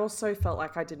worked, but I also felt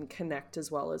like I didn't connect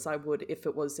as well as I would if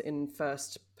it was in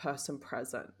first person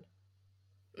present.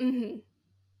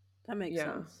 That makes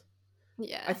sense.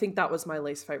 Yeah, I think that was my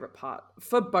least favorite part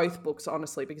for both books,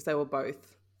 honestly, because they were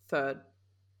both third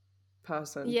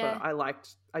person. Yeah.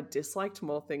 But I disliked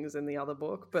more things in the other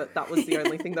book, but that was the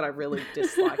only thing that I really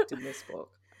disliked in this book.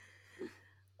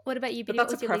 What about you, Betty? But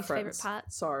that's what was your least favorite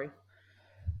part? Sorry.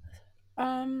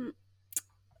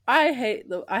 I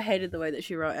hated the way that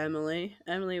she wrote Emily.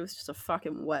 Emily was just a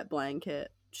fucking wet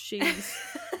blanket. She's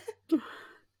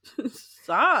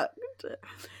sucked.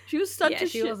 She was such a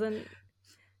shit.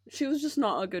 She was just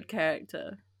not a good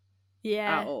character.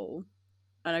 Yeah. At all.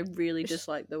 And I really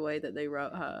disliked the way that they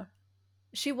wrote her.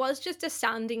 She was just a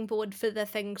sounding board for the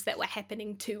things that were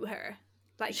happening to her.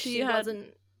 Like she wasn't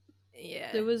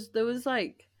Yeah. There was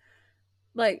like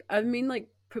I mean, like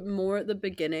more at the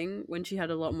beginning when she had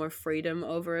a lot more freedom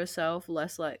over herself,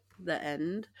 less like the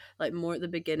end. Like more at the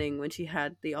beginning when she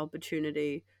had the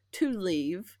opportunity to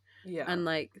leave, Yeah. and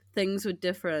like things were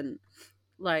different.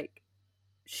 Like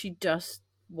she just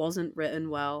wasn't written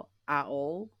well at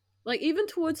all. Like even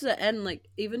towards the end, like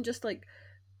even just like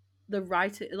the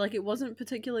writing, like it wasn't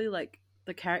particularly like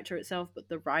the character itself, but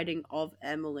the writing of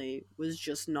Emily was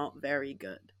just not very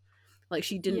good. Like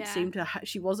she didn't Yeah. seem to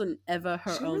she wasn't ever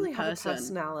her She didn't own really have a person.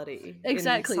 personality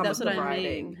Exactly, in some that's of what the I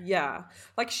writing. mean. Yeah.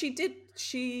 Like she didn't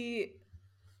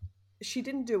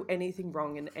do anything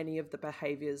wrong in any of the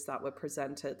behaviors that were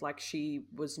presented. Like she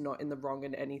was not in the wrong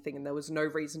in anything, and there was no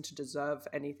reason to deserve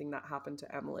anything that happened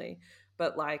to Emily.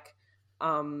 But like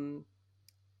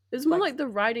It's more like the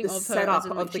writing the of her, as setup in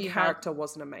like of the she had character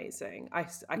wasn't amazing. I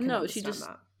can no, she understand just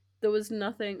that. there was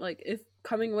nothing like if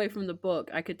coming away from the book,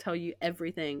 I could tell you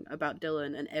everything about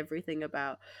Dylan and everything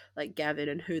about like Gavin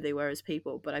and who they were as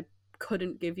people, but I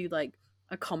couldn't give you like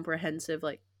a comprehensive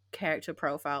like character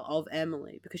profile of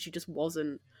Emily because she just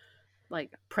wasn't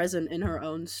like present in her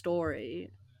own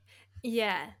story.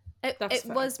 Yeah. That's It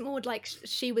fair. was more like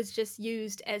she was just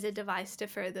used as a device to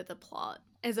further the plot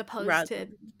as opposed Rather to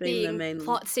being the being main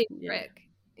plot yeah. centric.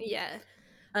 Yeah.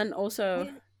 And also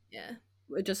Yeah.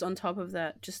 just on top of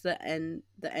that, just the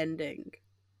ending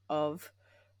of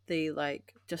the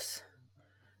like just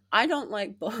I don't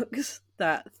like books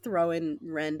that throw in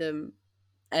random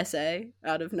essay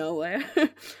out of nowhere.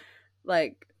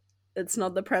 Like it's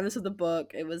not the premise of the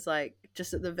book. It was like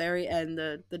just at the very end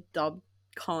the Dob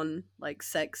Con like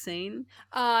sex scene.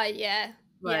 Yeah.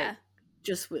 Like Yeah.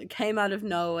 just came out of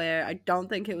nowhere. I don't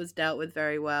think it was dealt with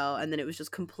very well, and then it was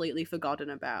just completely forgotten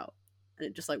about. And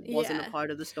it just like wasn't a Yeah.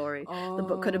 part of the story. The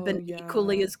book could have Oh, been yeah.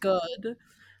 equally as good.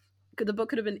 The book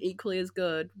could have been equally as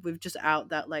good with just out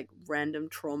that like random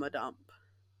trauma dump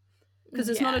because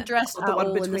it's not Yeah. addressed The at one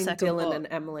all in the between second Dylan book. and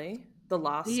Emily, the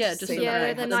last Yeah, just scene the that Yeah, they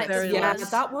where the had night sex. very Yeah, before.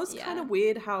 that was Yeah. kind of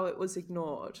weird how it was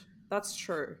ignored. That's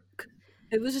true.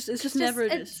 It was just it's just never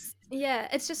it's yeah,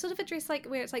 it's just sort of addressed like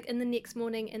where it's like in the next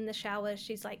morning in the shower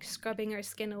she's like scrubbing her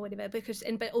skin or whatever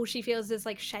but all she feels is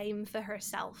like shame for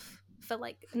herself for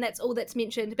like, and that's all that's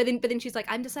mentioned, but then she's like,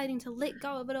 I'm deciding to let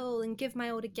go of it all and give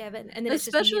my all to Gavin, and then it's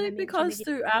just especially never because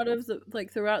mentioned again.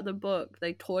 throughout the book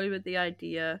they toy with the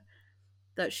idea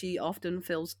that she often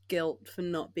feels guilt for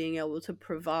not being able to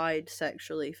provide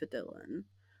sexually for Dylan.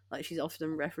 Like she's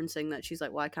often referencing that she's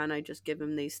like, why can't I just give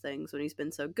him these things when he's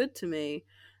been so good to me?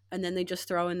 And then they just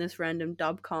throw in this random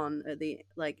dubcon at the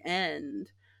like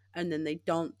end, and then they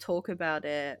don't talk about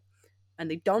it, and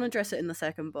they don't address it in the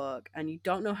second book, and you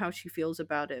don't know how she feels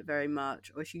about it very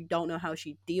much, or you don't know how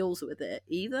she deals with it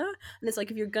either. And it's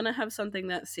like if you're gonna have something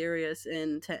that serious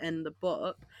in to end the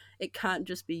book, it can't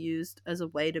just be used as a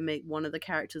way to make one of the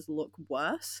characters look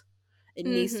worse. It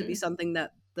needs to be something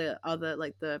that the other,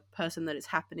 like the person that it's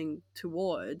happening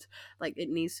towards, like it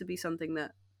needs to be something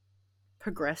that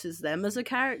progresses them as a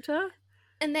character.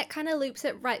 And that kind of loops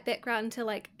it right back around to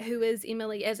like, who is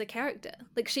Emily as a character?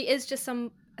 Like she is just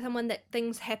someone that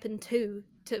things happen to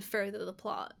further the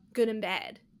plot, good and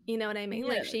bad. You know what I mean?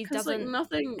 Yeah, like she 'cause, like, doesn't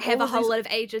nothing have all a of whole these lot of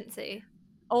agency.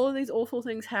 all of these awful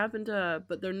things happen to her,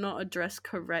 but they're not addressed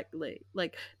correctly.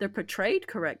 Like they're portrayed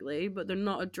correctly, but they're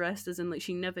not addressed as in like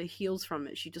she never heals from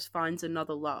it. She just finds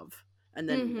another love and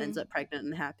then ends up pregnant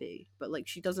and happy. But like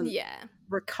she doesn't Yeah.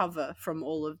 recover from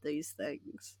all of these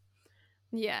things.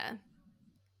 Yeah.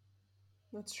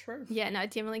 That's true. Yeah, no, I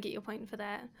definitely get your point for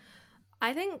that.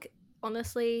 I think,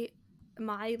 honestly,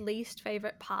 my least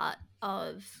favorite part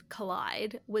of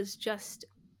Collide was just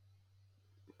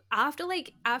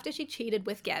after she cheated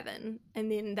with Gavin and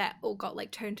then that all got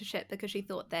like turned to shit because she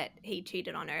thought that he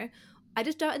cheated on her. I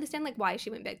just don't understand like why she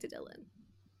went back to Dylan.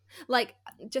 Like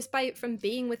just from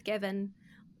being with Gavin,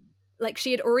 like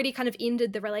she had already kind of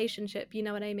ended the relationship, you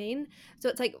know what I mean? So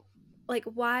it's like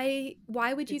why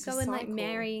would you It's a go and like cycle.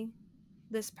 marry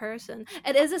this person?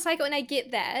 It is a cycle, and I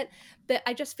get that, but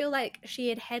I just feel like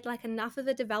she had like enough of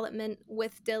a development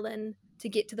with Dylan to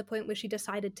get to the point where she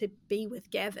decided to be with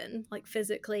Gavin, like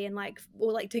physically, and like,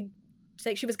 or like to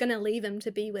like she was going to leave him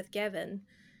to be with Gavin.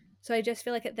 So I just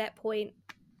feel like at that point,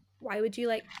 why would you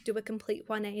like do a complete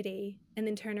 180 and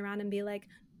then turn around and be like,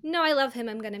 no, I love him,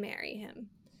 I'm going to marry him?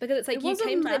 Because it's like you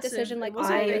came to that decision like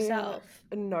by yourself.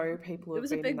 I know people have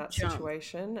was a been in big that jump.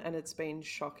 situation and it's been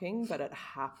shocking, but it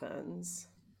happens.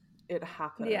 It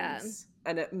happens. Yeah.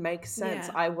 And it makes sense.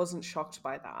 Yeah. I wasn't shocked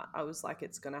by that. I was like,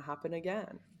 it's going to happen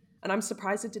again. And I'm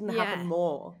surprised it didn't happen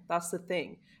more. That's the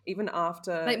thing. Even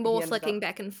after like more flicking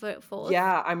back and forth.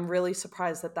 Yeah, I'm really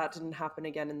surprised that didn't happen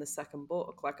again in the second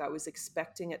book. Like I was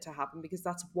expecting it to happen because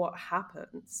that's what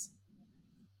happens.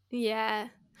 Yeah.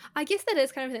 I guess that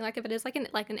is kind of thing. Like if it is like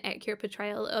an accurate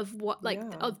portrayal of what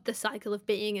of the cycle of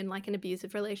being in like an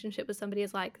abusive relationship with somebody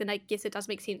is like, then I guess it does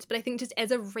make sense. But I think just as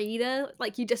a reader,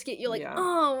 like you're like,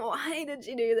 oh, why did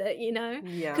you do that? You know?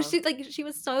 Yeah. Because she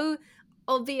was so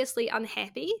obviously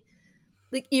unhappy.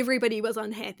 Like everybody was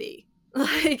unhappy.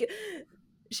 Like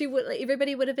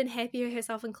everybody would have been happier,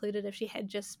 herself included, if she had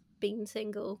just been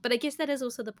single. But I guess that is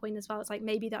also the point as well. It's like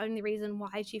maybe the only reason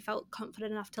why she felt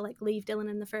confident enough to like leave Dylan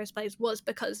in the first place was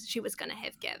because she was going to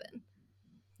have Gavin.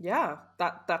 Yeah,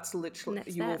 that's literally,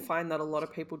 you will find that a lot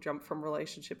of people jump from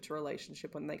relationship to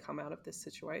relationship when they come out of this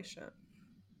situation.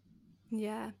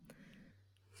 Yeah.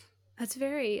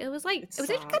 It was actually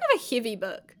sad. kind of a heavy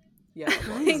book. Yeah, it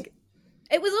was.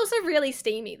 It was also really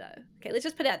steamy, though. Okay, let's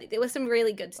just put it out there. There was some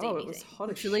really good steamy it was things. hot as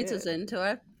Which shit. leads us into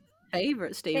our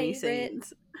favorite steamy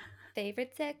scenes.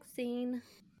 Favorite sex scene.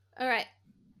 All right.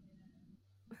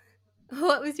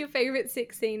 What was your favorite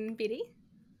sex scene, Betty?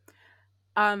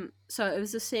 So it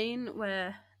was a scene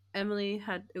where Emily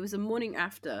it was the morning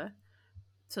after.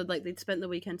 So like they'd spent the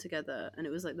weekend together, and it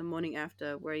was like the morning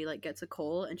after where he like gets a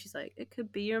call, and she's like, "It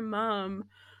could be your mom,"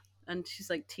 and she's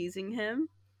like teasing him,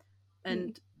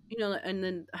 and you know, and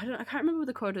then I can't remember what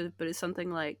the quote is, but it's something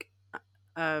like,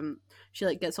 she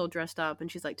like gets all dressed up,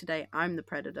 and she's like, "Today I'm the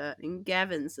predator and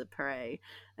Gavin's the prey,"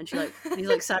 and he's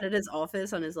like sat at his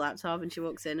office on his laptop, and she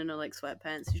walks in her like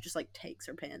sweatpants. She just like takes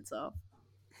her pants off.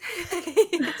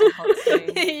 That's a hot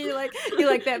scene. you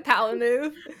like that power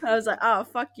move. I was like, oh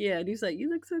fuck yeah, and he's like, you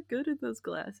look so good in those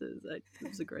glasses. It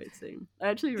was a great scene. I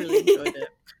actually really enjoyed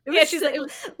it. She's like,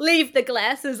 leave the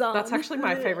glasses on. That's actually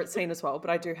my favorite scene as well, but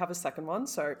I do have a second one,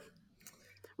 so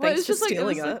thanks for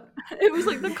stealing it. It was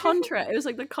like the contrast. It was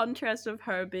like the contrast of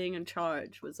her being in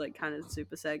charge was like kind of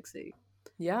super sexy.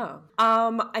 Yeah.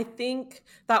 I think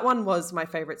that one was my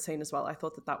favorite scene as well. I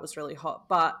thought that was really hot.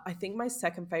 But I think my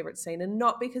second favorite scene, and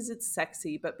not because it's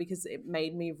sexy, but because it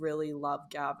made me really love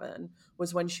Gavin,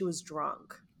 was when she was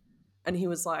drunk. And he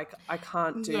was like, I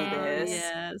can't do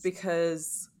this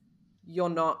because you're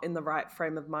not in the right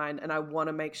frame of mind, and I want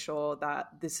to make sure that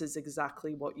this is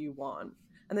exactly what you want.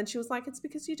 And then she was like, it's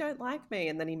because you don't like me.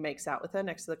 And then he makes out with her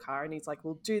next to the car, and he's like,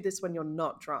 we'll do this when you're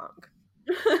not drunk.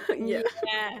 Yeah.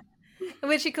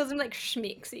 When she calls him like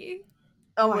schmixy.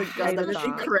 Oh my god, that was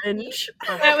cringe.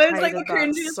 That was like the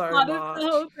cringiest so part much. of the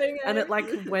whole thing. And it like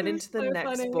went into the So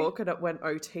next funny. book, and it went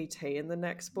OTT in the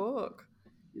next book.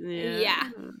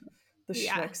 Yeah. The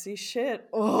schmexy shit.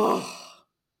 Oh.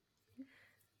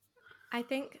 I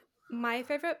think my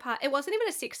favorite part, it wasn't even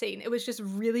a sex scene, it was just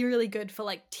really, really good for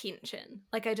like tension.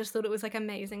 Like I just thought it was like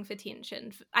amazing for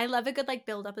tension. I love a good like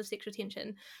build up of sexual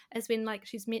tension, as when like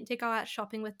she's meant to go out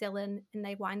shopping with Dylan and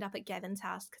they wind up at Gavin's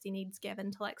house because he needs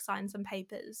Gavin to like sign some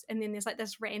papers, and then there's like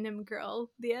this random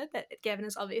girl there that Gavin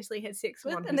has obviously had sex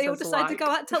with, and they all decide to go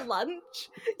out to lunch.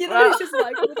 You know, it's just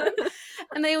like all them.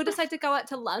 And they all decide to go out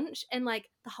to lunch, and like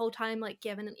the whole time like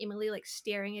Gavin and Emily like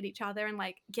staring at each other, and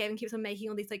like Gavin keeps on making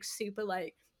all these like super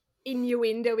like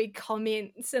innuendo-y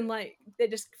comments, and like they're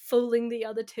just fooling the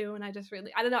other two, and I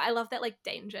don't know, I love that like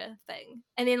danger thing.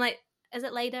 And then like is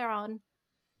it later on,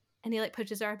 and he like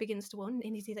pushes her up against a wall, and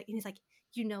he's like,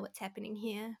 you know what's happening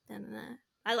here.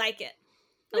 I like it.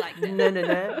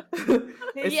 No.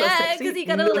 Yeah, because he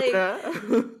gotta like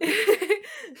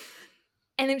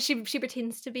and then she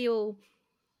pretends to be all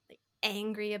like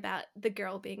angry about the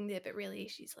girl being there, but really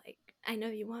she's like, I know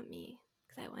you want me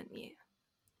because I want you.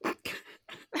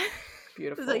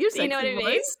 Beautiful. Is that your sexy you know what I mean?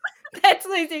 voice? That's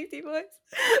my sexy voice.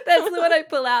 That's the one I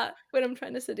pull out when I'm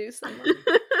trying to seduce someone.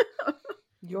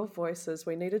 Your voices,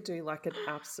 we need to do like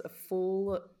a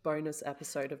full bonus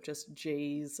episode of just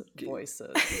G's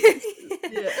voices.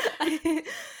 Yeah.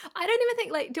 I don't even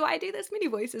think like, do I do this many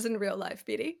voices in real life,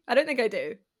 Betty? I don't think I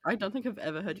do. I don't think I've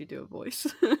ever heard you do a voice.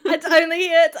 It's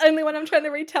only when I'm trying to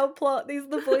retell plot. These are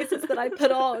the voices that I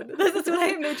put on. This is what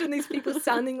I imagine these people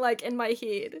sounding like in my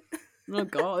head. Oh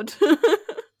god.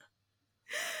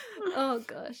 Oh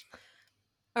gosh.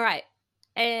 All right.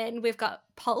 And we've got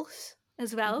Pulse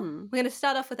as well. Mm-hmm. We're going to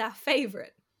start off with our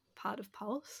favorite part of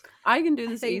Pulse. I can do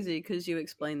this easy because you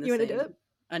explain the scene. You want to do it?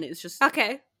 And it's just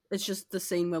Okay. It's just the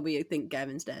scene where we think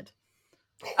Gavin's dead.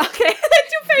 Okay,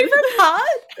 that's your favorite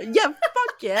part? Yeah,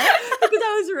 fuck yeah. Because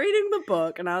I was reading the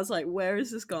book and I was like, where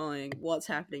is this going? What's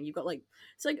happening? You've got like,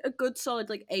 it's like a good solid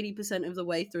like 80% of the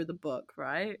way through the book,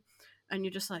 right? And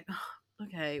you're just like, oh,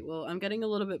 okay, well, I'm getting a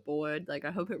little bit bored. Like,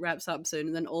 I hope it wraps up soon.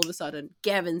 And then all of a sudden,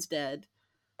 Gavin's dead.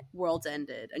 world's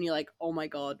ended, and you're like, oh my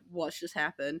god, what's just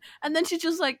happened? And then she's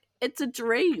just like, it's a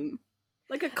dream.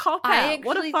 Like a cop out.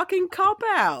 What a fucking cop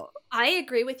out. I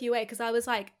agree with you, because I was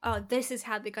like, oh, this is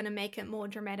how they're going to make it more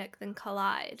dramatic than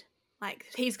Collide. Like,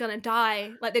 he's going to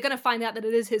die. Like, they're going to find out that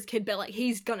it is his kid, but, like,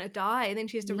 he's going to die. And then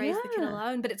she has to raise the kid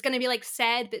alone. But it's going to be, like,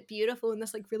 sad but beautiful in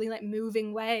this, like, really, like,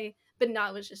 moving way. But no,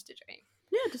 it was just a dream.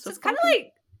 Yeah, just so it's kind of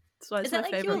like... So is that,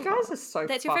 like, favorite you guys are so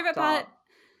that's your favorite part?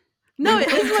 No, it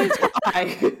is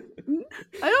my...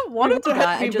 I don't want to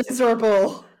die. I just...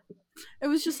 miserable. It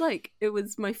was just like, it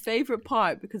was my favorite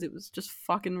part because it was just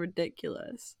fucking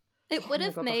ridiculous. It would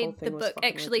have made the book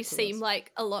actually ridiculous. Seem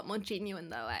like a lot more genuine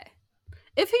though, eh?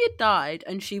 If he had died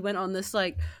and she went on this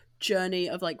like journey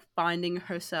of like finding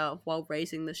herself while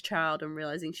raising this child and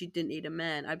realizing she didn't need a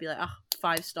man, I'd be like,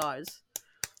 5 stars.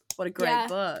 What a great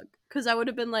book. Because I would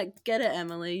have been like, get it,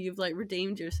 Emily, you've like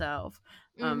redeemed yourself.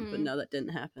 But no, that didn't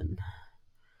happen.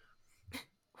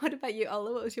 What about you,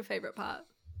 Ola? What was your favorite part?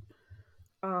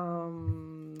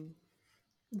 The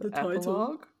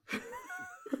epilogue.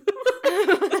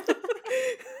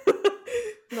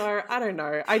 No, I don't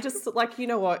know. I just like, you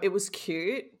know what? It was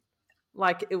cute.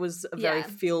 Like, it was a very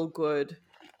feel good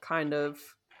kind of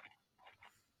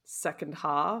second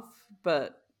half,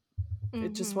 but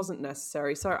it just wasn't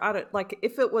necessary. So I don't like,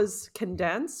 if it was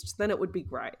condensed, then it would be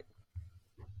great.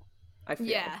 I feel.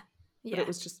 Yeah. But it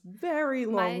was just very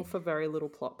long for very little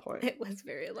plot point. It was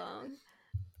very long.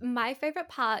 My favorite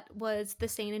part was the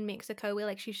scene in Mexico where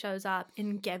like she shows up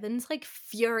and Gavin's like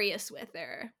furious with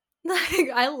her. Like,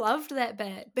 I loved that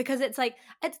bit because it's like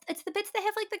it's the bits that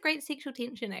have like the great sexual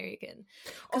tension, I reckon.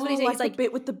 Because what he's like, the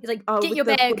bit with the he's like, get your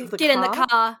bag, get in the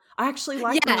car. I actually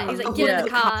like that. He's like, get in the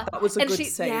car. That was a good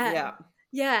scene.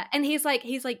 Yeah, and he's like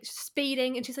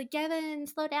speeding, and she's like, Gavin,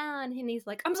 slow down. And he's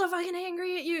like, I'm so fucking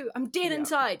angry at you. I'm dead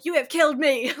inside. You have killed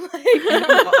me.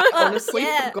 I honestly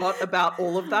forgot about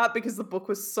all of that because the book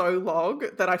was so long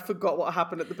that I forgot what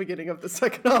happened at the beginning of the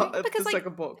second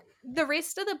second book. The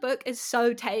rest of the book is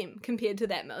so tame compared to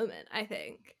that moment, I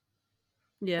think.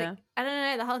 Yeah. Like, I don't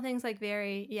know. The whole thing's like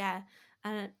very,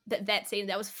 that scene,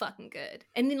 that was fucking good.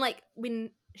 And then like when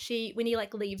he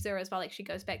like leaves her as well, like she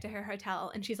goes back to her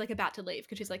hotel and she's like about to leave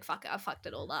because she's like, fuck it, I fucked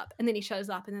it all up. And then he shows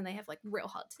up and then they have like real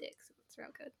hot sex. It's real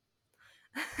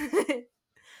good.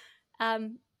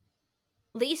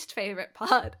 Least favorite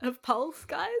part of Pulse,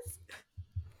 guys.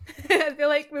 I feel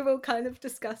like we've all kind of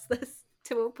discussed this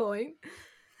to a point,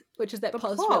 which is that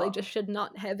Pulse really just should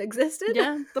not have existed.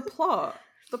 Yeah, the plot.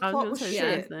 The plot was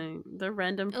shit. The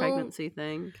random pregnancy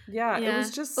thing. Yeah, it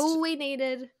was just... all we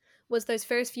needed was those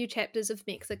first few chapters of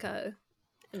Mexico,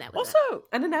 and that was also it.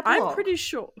 And an epilogue.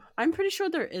 I'm pretty sure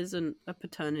there isn't a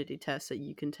paternity test that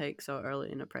you can take so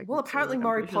early in a pregnancy. Well, apparently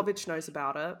Maury Povich knows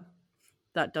about it.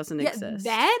 That doesn't exist.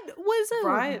 That was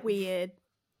a weird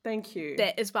Thank you.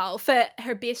 bit as well, for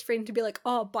her best friend to be like,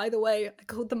 oh, by the way, I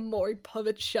called the Maury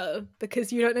Povich show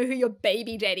because you don't know who your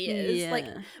baby daddy is. Yeah. Like,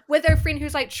 with her friend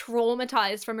who's like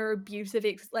traumatized from her abusive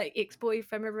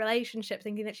ex-boyfriend relationship,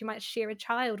 thinking that she might share a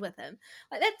child with him.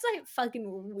 Like, that's like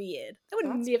fucking weird. That would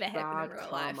never happen in real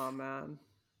life. Man.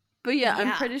 But yeah,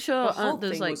 I'm pretty sure the whole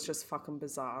there's thing like was just fucking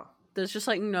bizarre. There's just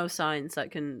like no signs that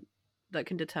can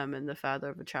determine the father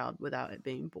of a child without it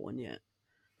being born yet.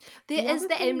 There is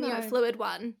the amnio fluid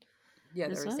one. Yeah,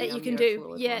 there is that you can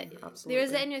do. Yeah, absolutely. There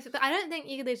is the amnio, but I don't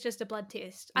think there's just a blood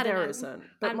test. I don't know. There isn't.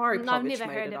 But Maury Povich I've never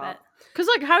made heard it of up. it. Because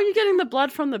like, how are you getting the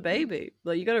blood from the baby?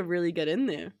 Like, you got to really get in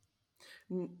there.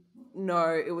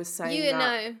 No, it was saying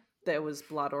that there was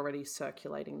blood already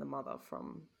circulating the mother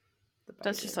from the baby.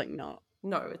 That's just like not.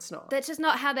 No, it's not. That's just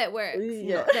not how that works.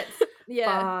 Yeah.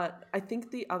 But I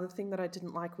think the other thing that I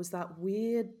didn't like was that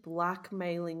weird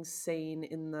blackmailing scene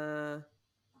in the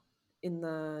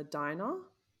diner.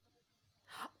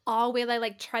 Oh, where they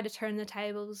like try to turn the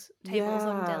tables on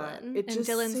Dylan, and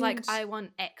Dylan's like, "I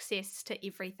want access to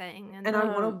everything," and I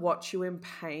want to watch you in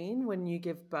pain when you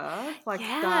give birth. Like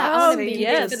that. I want to be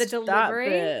there for the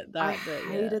delivery. I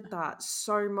hated that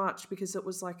so much because it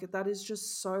was like, that is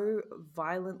just so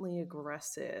violently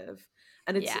aggressive,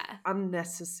 and it's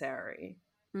unnecessary.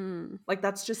 Like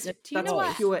that's just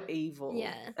pure evil.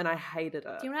 Yeah, and I hated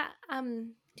it. Do you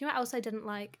know what else I didn't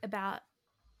like about?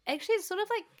 Actually, it's sort of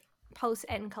like Pulse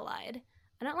and Collide.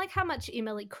 I don't like how much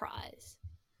Emily cries.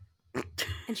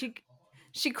 And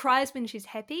she cries when she's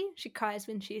happy. She cries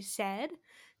when she's sad.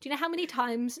 Do you know how many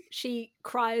times she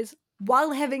cries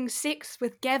while having sex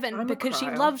with Gavin because she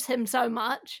loves him so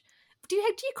much? Do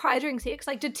you cry during sex?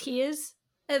 Like, do tears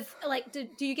Of like,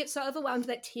 do you get so overwhelmed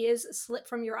that tears slip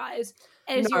from your eyes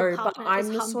as No, your but partner I'm is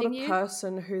the sort of humping you?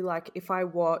 person who, like, if I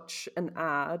watch an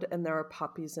ad and there are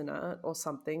puppies in it or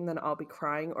something, then I'll be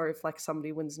crying. Or if, like,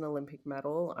 somebody wins an Olympic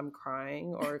medal, I'm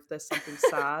crying. Or if there's something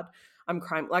sad, I'm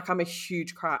crying. Like, I'm a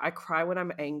huge cry. I cry when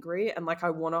I'm angry and, like, I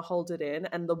want to hold it in.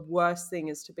 And the worst thing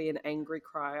is to be an angry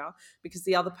crier because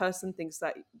the other person thinks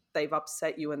that they've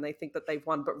upset you and they think that they've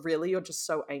won. But really, you're just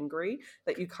so angry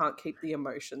that you can't keep the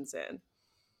emotions in.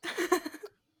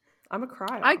 I'm a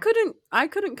crier. I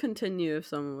couldn't continue if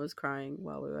someone was crying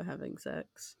while we were having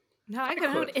sex. No, I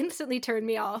could. It would instantly turn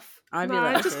me off. I'd be No,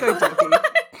 like, I just go doggy.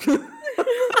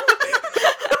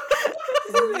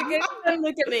 Don't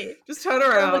look at me. Just turn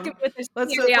Don't around. look at me with Let's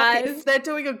those teary eyes. if they're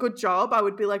doing a good job, I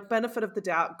would be like, benefit of the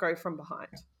doubt, go from behind.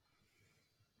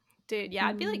 Dude, yeah,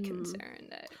 I'd be like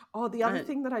concerned. Oh, the other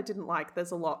thing that I didn't like,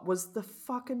 there's a lot, was the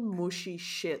fucking mushy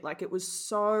shit. Like, it was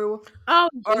so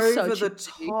over the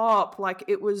top. Like,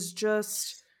 it was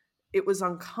just, it was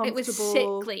uncomfortable. It was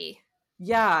sickly.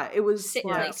 Yeah, it was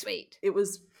sickly like, sweet. It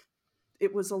was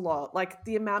a lot. Like,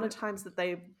 the amount of times that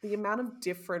the amount of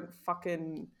different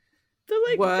fucking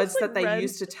like, words just, like, that they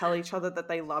used to tell each other that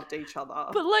they loved each other.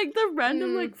 But like the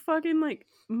random like fucking like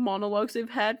monologues they've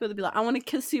had where they'd be like, I want to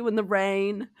kiss you in the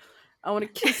rain. I want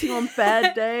to kiss you on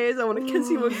bad days. I want to kiss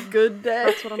you on good days.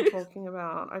 That's what I'm talking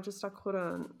about. I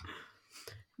couldn't.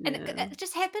 And it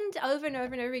just happened over and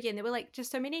over and over again. There were like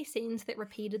just so many scenes that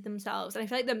repeated themselves. And I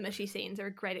feel like the mushy scenes are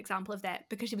a great example of that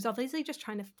because she was obviously just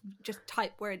trying to just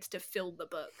type words to fill the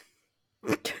book.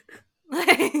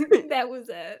 Like, that was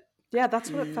it. Yeah,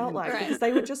 that's what it felt like. Right. Because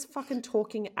they were just fucking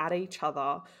talking at each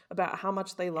other about how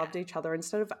much they loved each other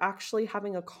instead of actually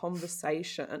having a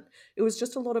conversation. It was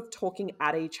just a lot of talking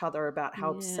at each other about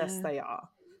how obsessed they are.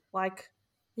 Like,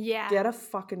 get a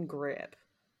fucking grip.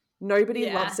 Nobody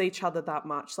loves each other that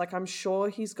much. Like, I'm sure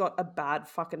he's got a bad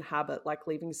fucking habit, like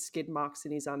leaving skid marks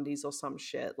in his undies or some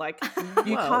shit. Like,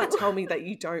 you can't tell me that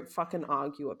you don't fucking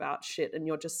argue about shit and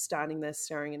you're just standing there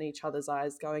staring in each other's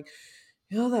eyes going,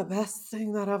 you're the best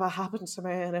thing that ever happened to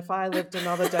me. And if I lived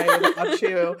another day without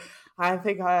you, I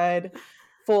think I'd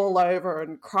fall over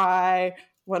and cry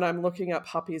when I'm looking at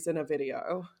puppies in a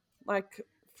video. Like,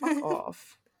 fuck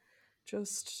off.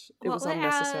 Just, it was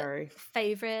unnecessary.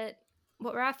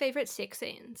 What were our favorite sex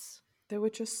scenes? There were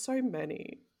just so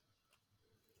many.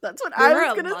 That's what I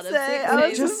was going to say. I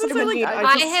was just so many.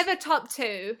 I have a top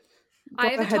two. Go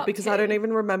ahead, because I don't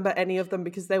even remember any of them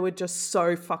because there were just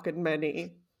so fucking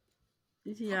many.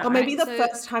 Yeah. Or maybe the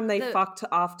first time they fucked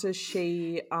after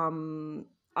she found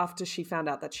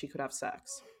out that she could have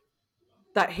sex.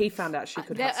 That he found out she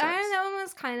could have sex. That one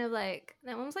was kind of like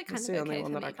okay for me.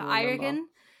 But I reckon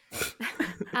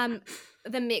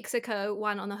the Mexico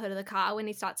one on the hood of the car when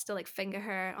he starts to like finger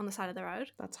her on the side of the road.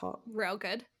 That's hot. Real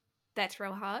good. That's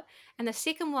real hot. And the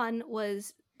second one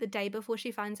was the day before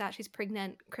she finds out she's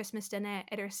pregnant, Christmas dinner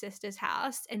at her sister's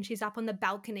house, and she's up on the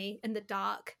balcony in the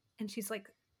dark, and she's like,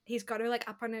 he's got her like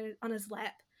up on his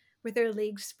lap with her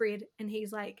legs spread, and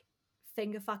he's like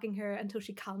finger fucking her until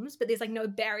she comes, but there's like no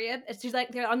barrier. It's just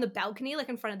like they're on the balcony, like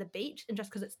in front of the beach, and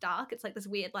just because it's dark, it's like this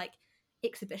weird like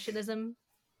exhibitionism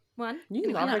one.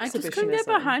 You love exhibitionism. I just couldn't get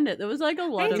behind it. There was like a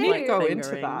lot of like go fingering.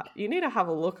 into that. You need to have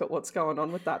a look at what's going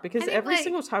on with that because every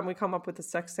single time we come up with a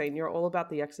sex scene, you're all about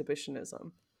the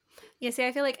exhibitionism. Yeah, see,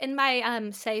 I feel like in my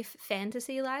safe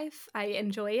fantasy life, I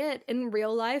enjoy it. In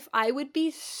real life, I would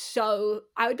be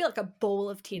like a ball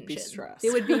of tension. Be stressed.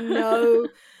 There would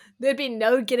be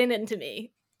no getting into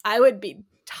me. I would be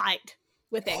tight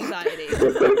with anxiety.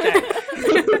 Okay.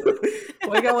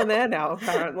 We're going there now,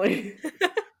 apparently.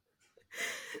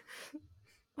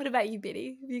 What about you,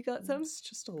 Betty? Have you got some? It's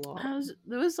just a lot.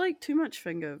 There was like too much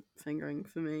fingering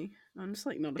for me. I'm just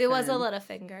like not a fan. There was a lot of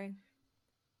fingering.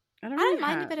 I don't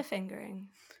mind a bit of fingering.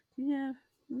 Yeah.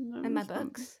 No, in my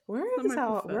books. Where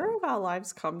have our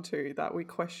lives come to that we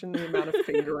question the amount of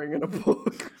fingering in a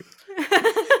book?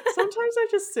 Sometimes I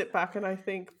just sit back and I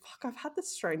think, fuck, I've had the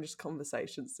strangest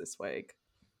conversations this week.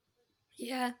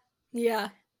 Yeah. Yeah.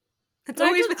 It's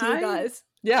always with you guys.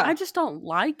 Yeah. I just don't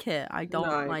like it. I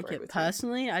don't like it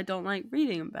personally. I don't like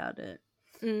reading about it.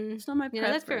 It's not my preference.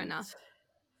 Yeah, that's fair enough.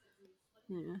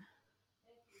 Yeah.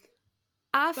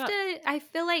 I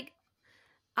feel like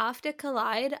after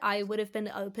Collide, I would have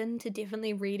been open to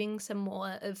definitely reading some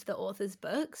more of the author's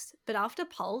books. But after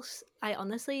Pulse, I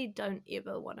honestly don't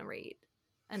ever want to read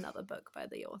another book by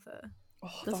the author.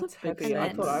 Oh, that's heavy.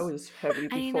 I thought I was heavy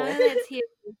before. I know that's heavy.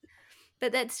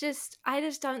 But I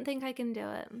just don't think I can do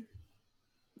it.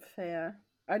 Fair.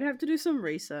 I'd have to do some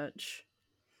research.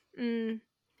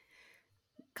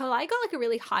 Collide got like a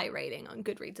really high rating on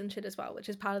Goodreads and shit as well, which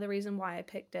is part of the reason why I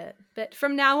picked it. But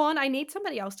from now on, I need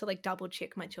somebody else to like double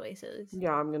check my choices.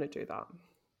 Yeah, I'm gonna do that.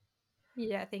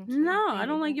 Yeah, thank you. No, I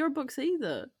don't like your books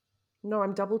either. No,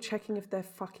 I'm double checking if they're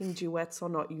fucking duets or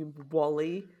not, you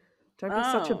Wally. Don't be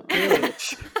such a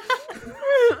bitch.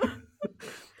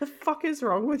 The fuck is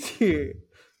wrong with you?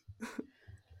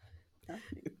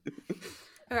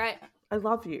 All right. I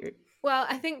love you. Well,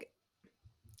 I think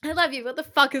I love you. What the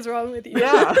fuck is wrong with you?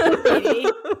 Yeah.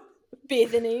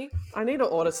 Bethany. I need to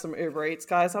order some Uber Eats,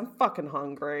 guys. I'm fucking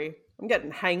hungry. I'm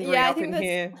getting hangry up in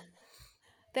here.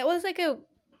 That was like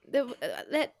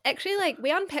that actually, like,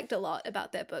 we unpacked a lot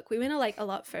about that book. We went like a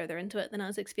lot further into it than I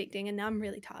was expecting, and now I'm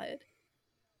really tired.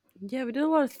 Yeah, we did a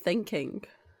lot of thinking.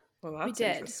 Well, that's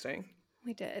interesting.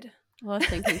 We did. A lot of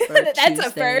thinking for a That's Tuesday.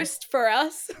 a first for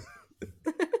us.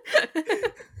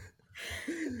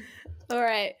 All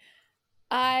right.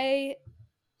 I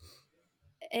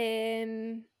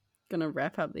am gonna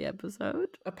wrap up the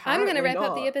episode. I'm gonna wrap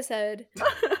up the episode.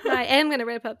 I am gonna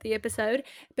wrap up the episode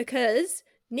because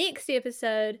next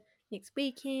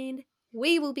weekend,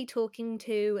 we will be talking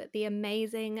to the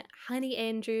amazing Honey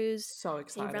Andrews. So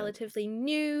excited. A relatively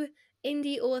new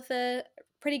indie author,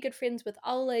 pretty good friends with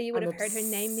Ola. You would have heard her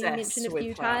name being mentioned a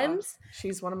few times.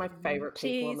 She's one of my favorite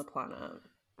people on the planet.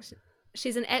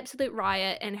 She's an absolute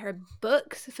riot, and her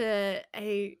books, for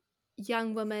a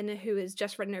young woman who has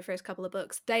just written her first couple of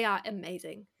books, they are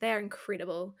amazing. They are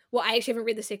incredible. Well, I actually haven't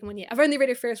read the second one yet. I've only read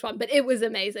her first one, but it was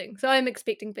amazing. So I'm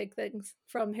expecting big things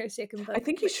from her second book. I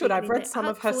think you should. I've read some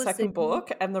of her second book,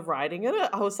 and the writing in it,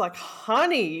 I was like,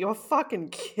 honey, you're fucking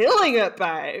killing it,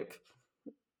 babe.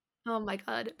 Oh my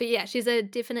god. But yeah, she's a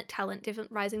definite talent, definite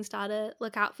rising star to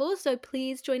look out for. So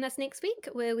please join us next week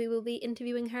where we will be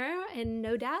interviewing her, and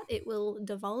no doubt it will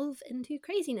devolve into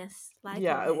craziness. Like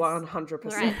yeah, always. It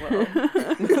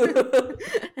 100%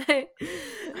 will.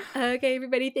 Okay,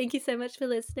 everybody, thank you so much for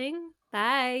listening.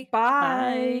 Bye.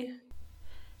 Bye.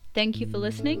 Thank you for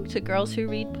listening to Girls Who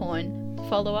Read Porn.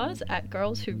 Follow us at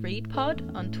Girls Who Read Pod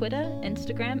on Twitter,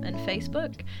 Instagram, and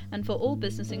Facebook. And for all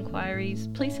business inquiries,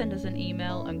 please send us an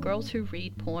email on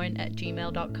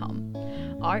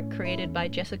girlswhoreadporn@gmail.com. Art created by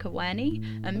Jessica Wanney,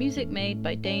 and music made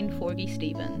by Dane Forgy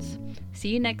Stevens. See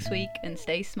you next week, and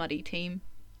stay smutty, team.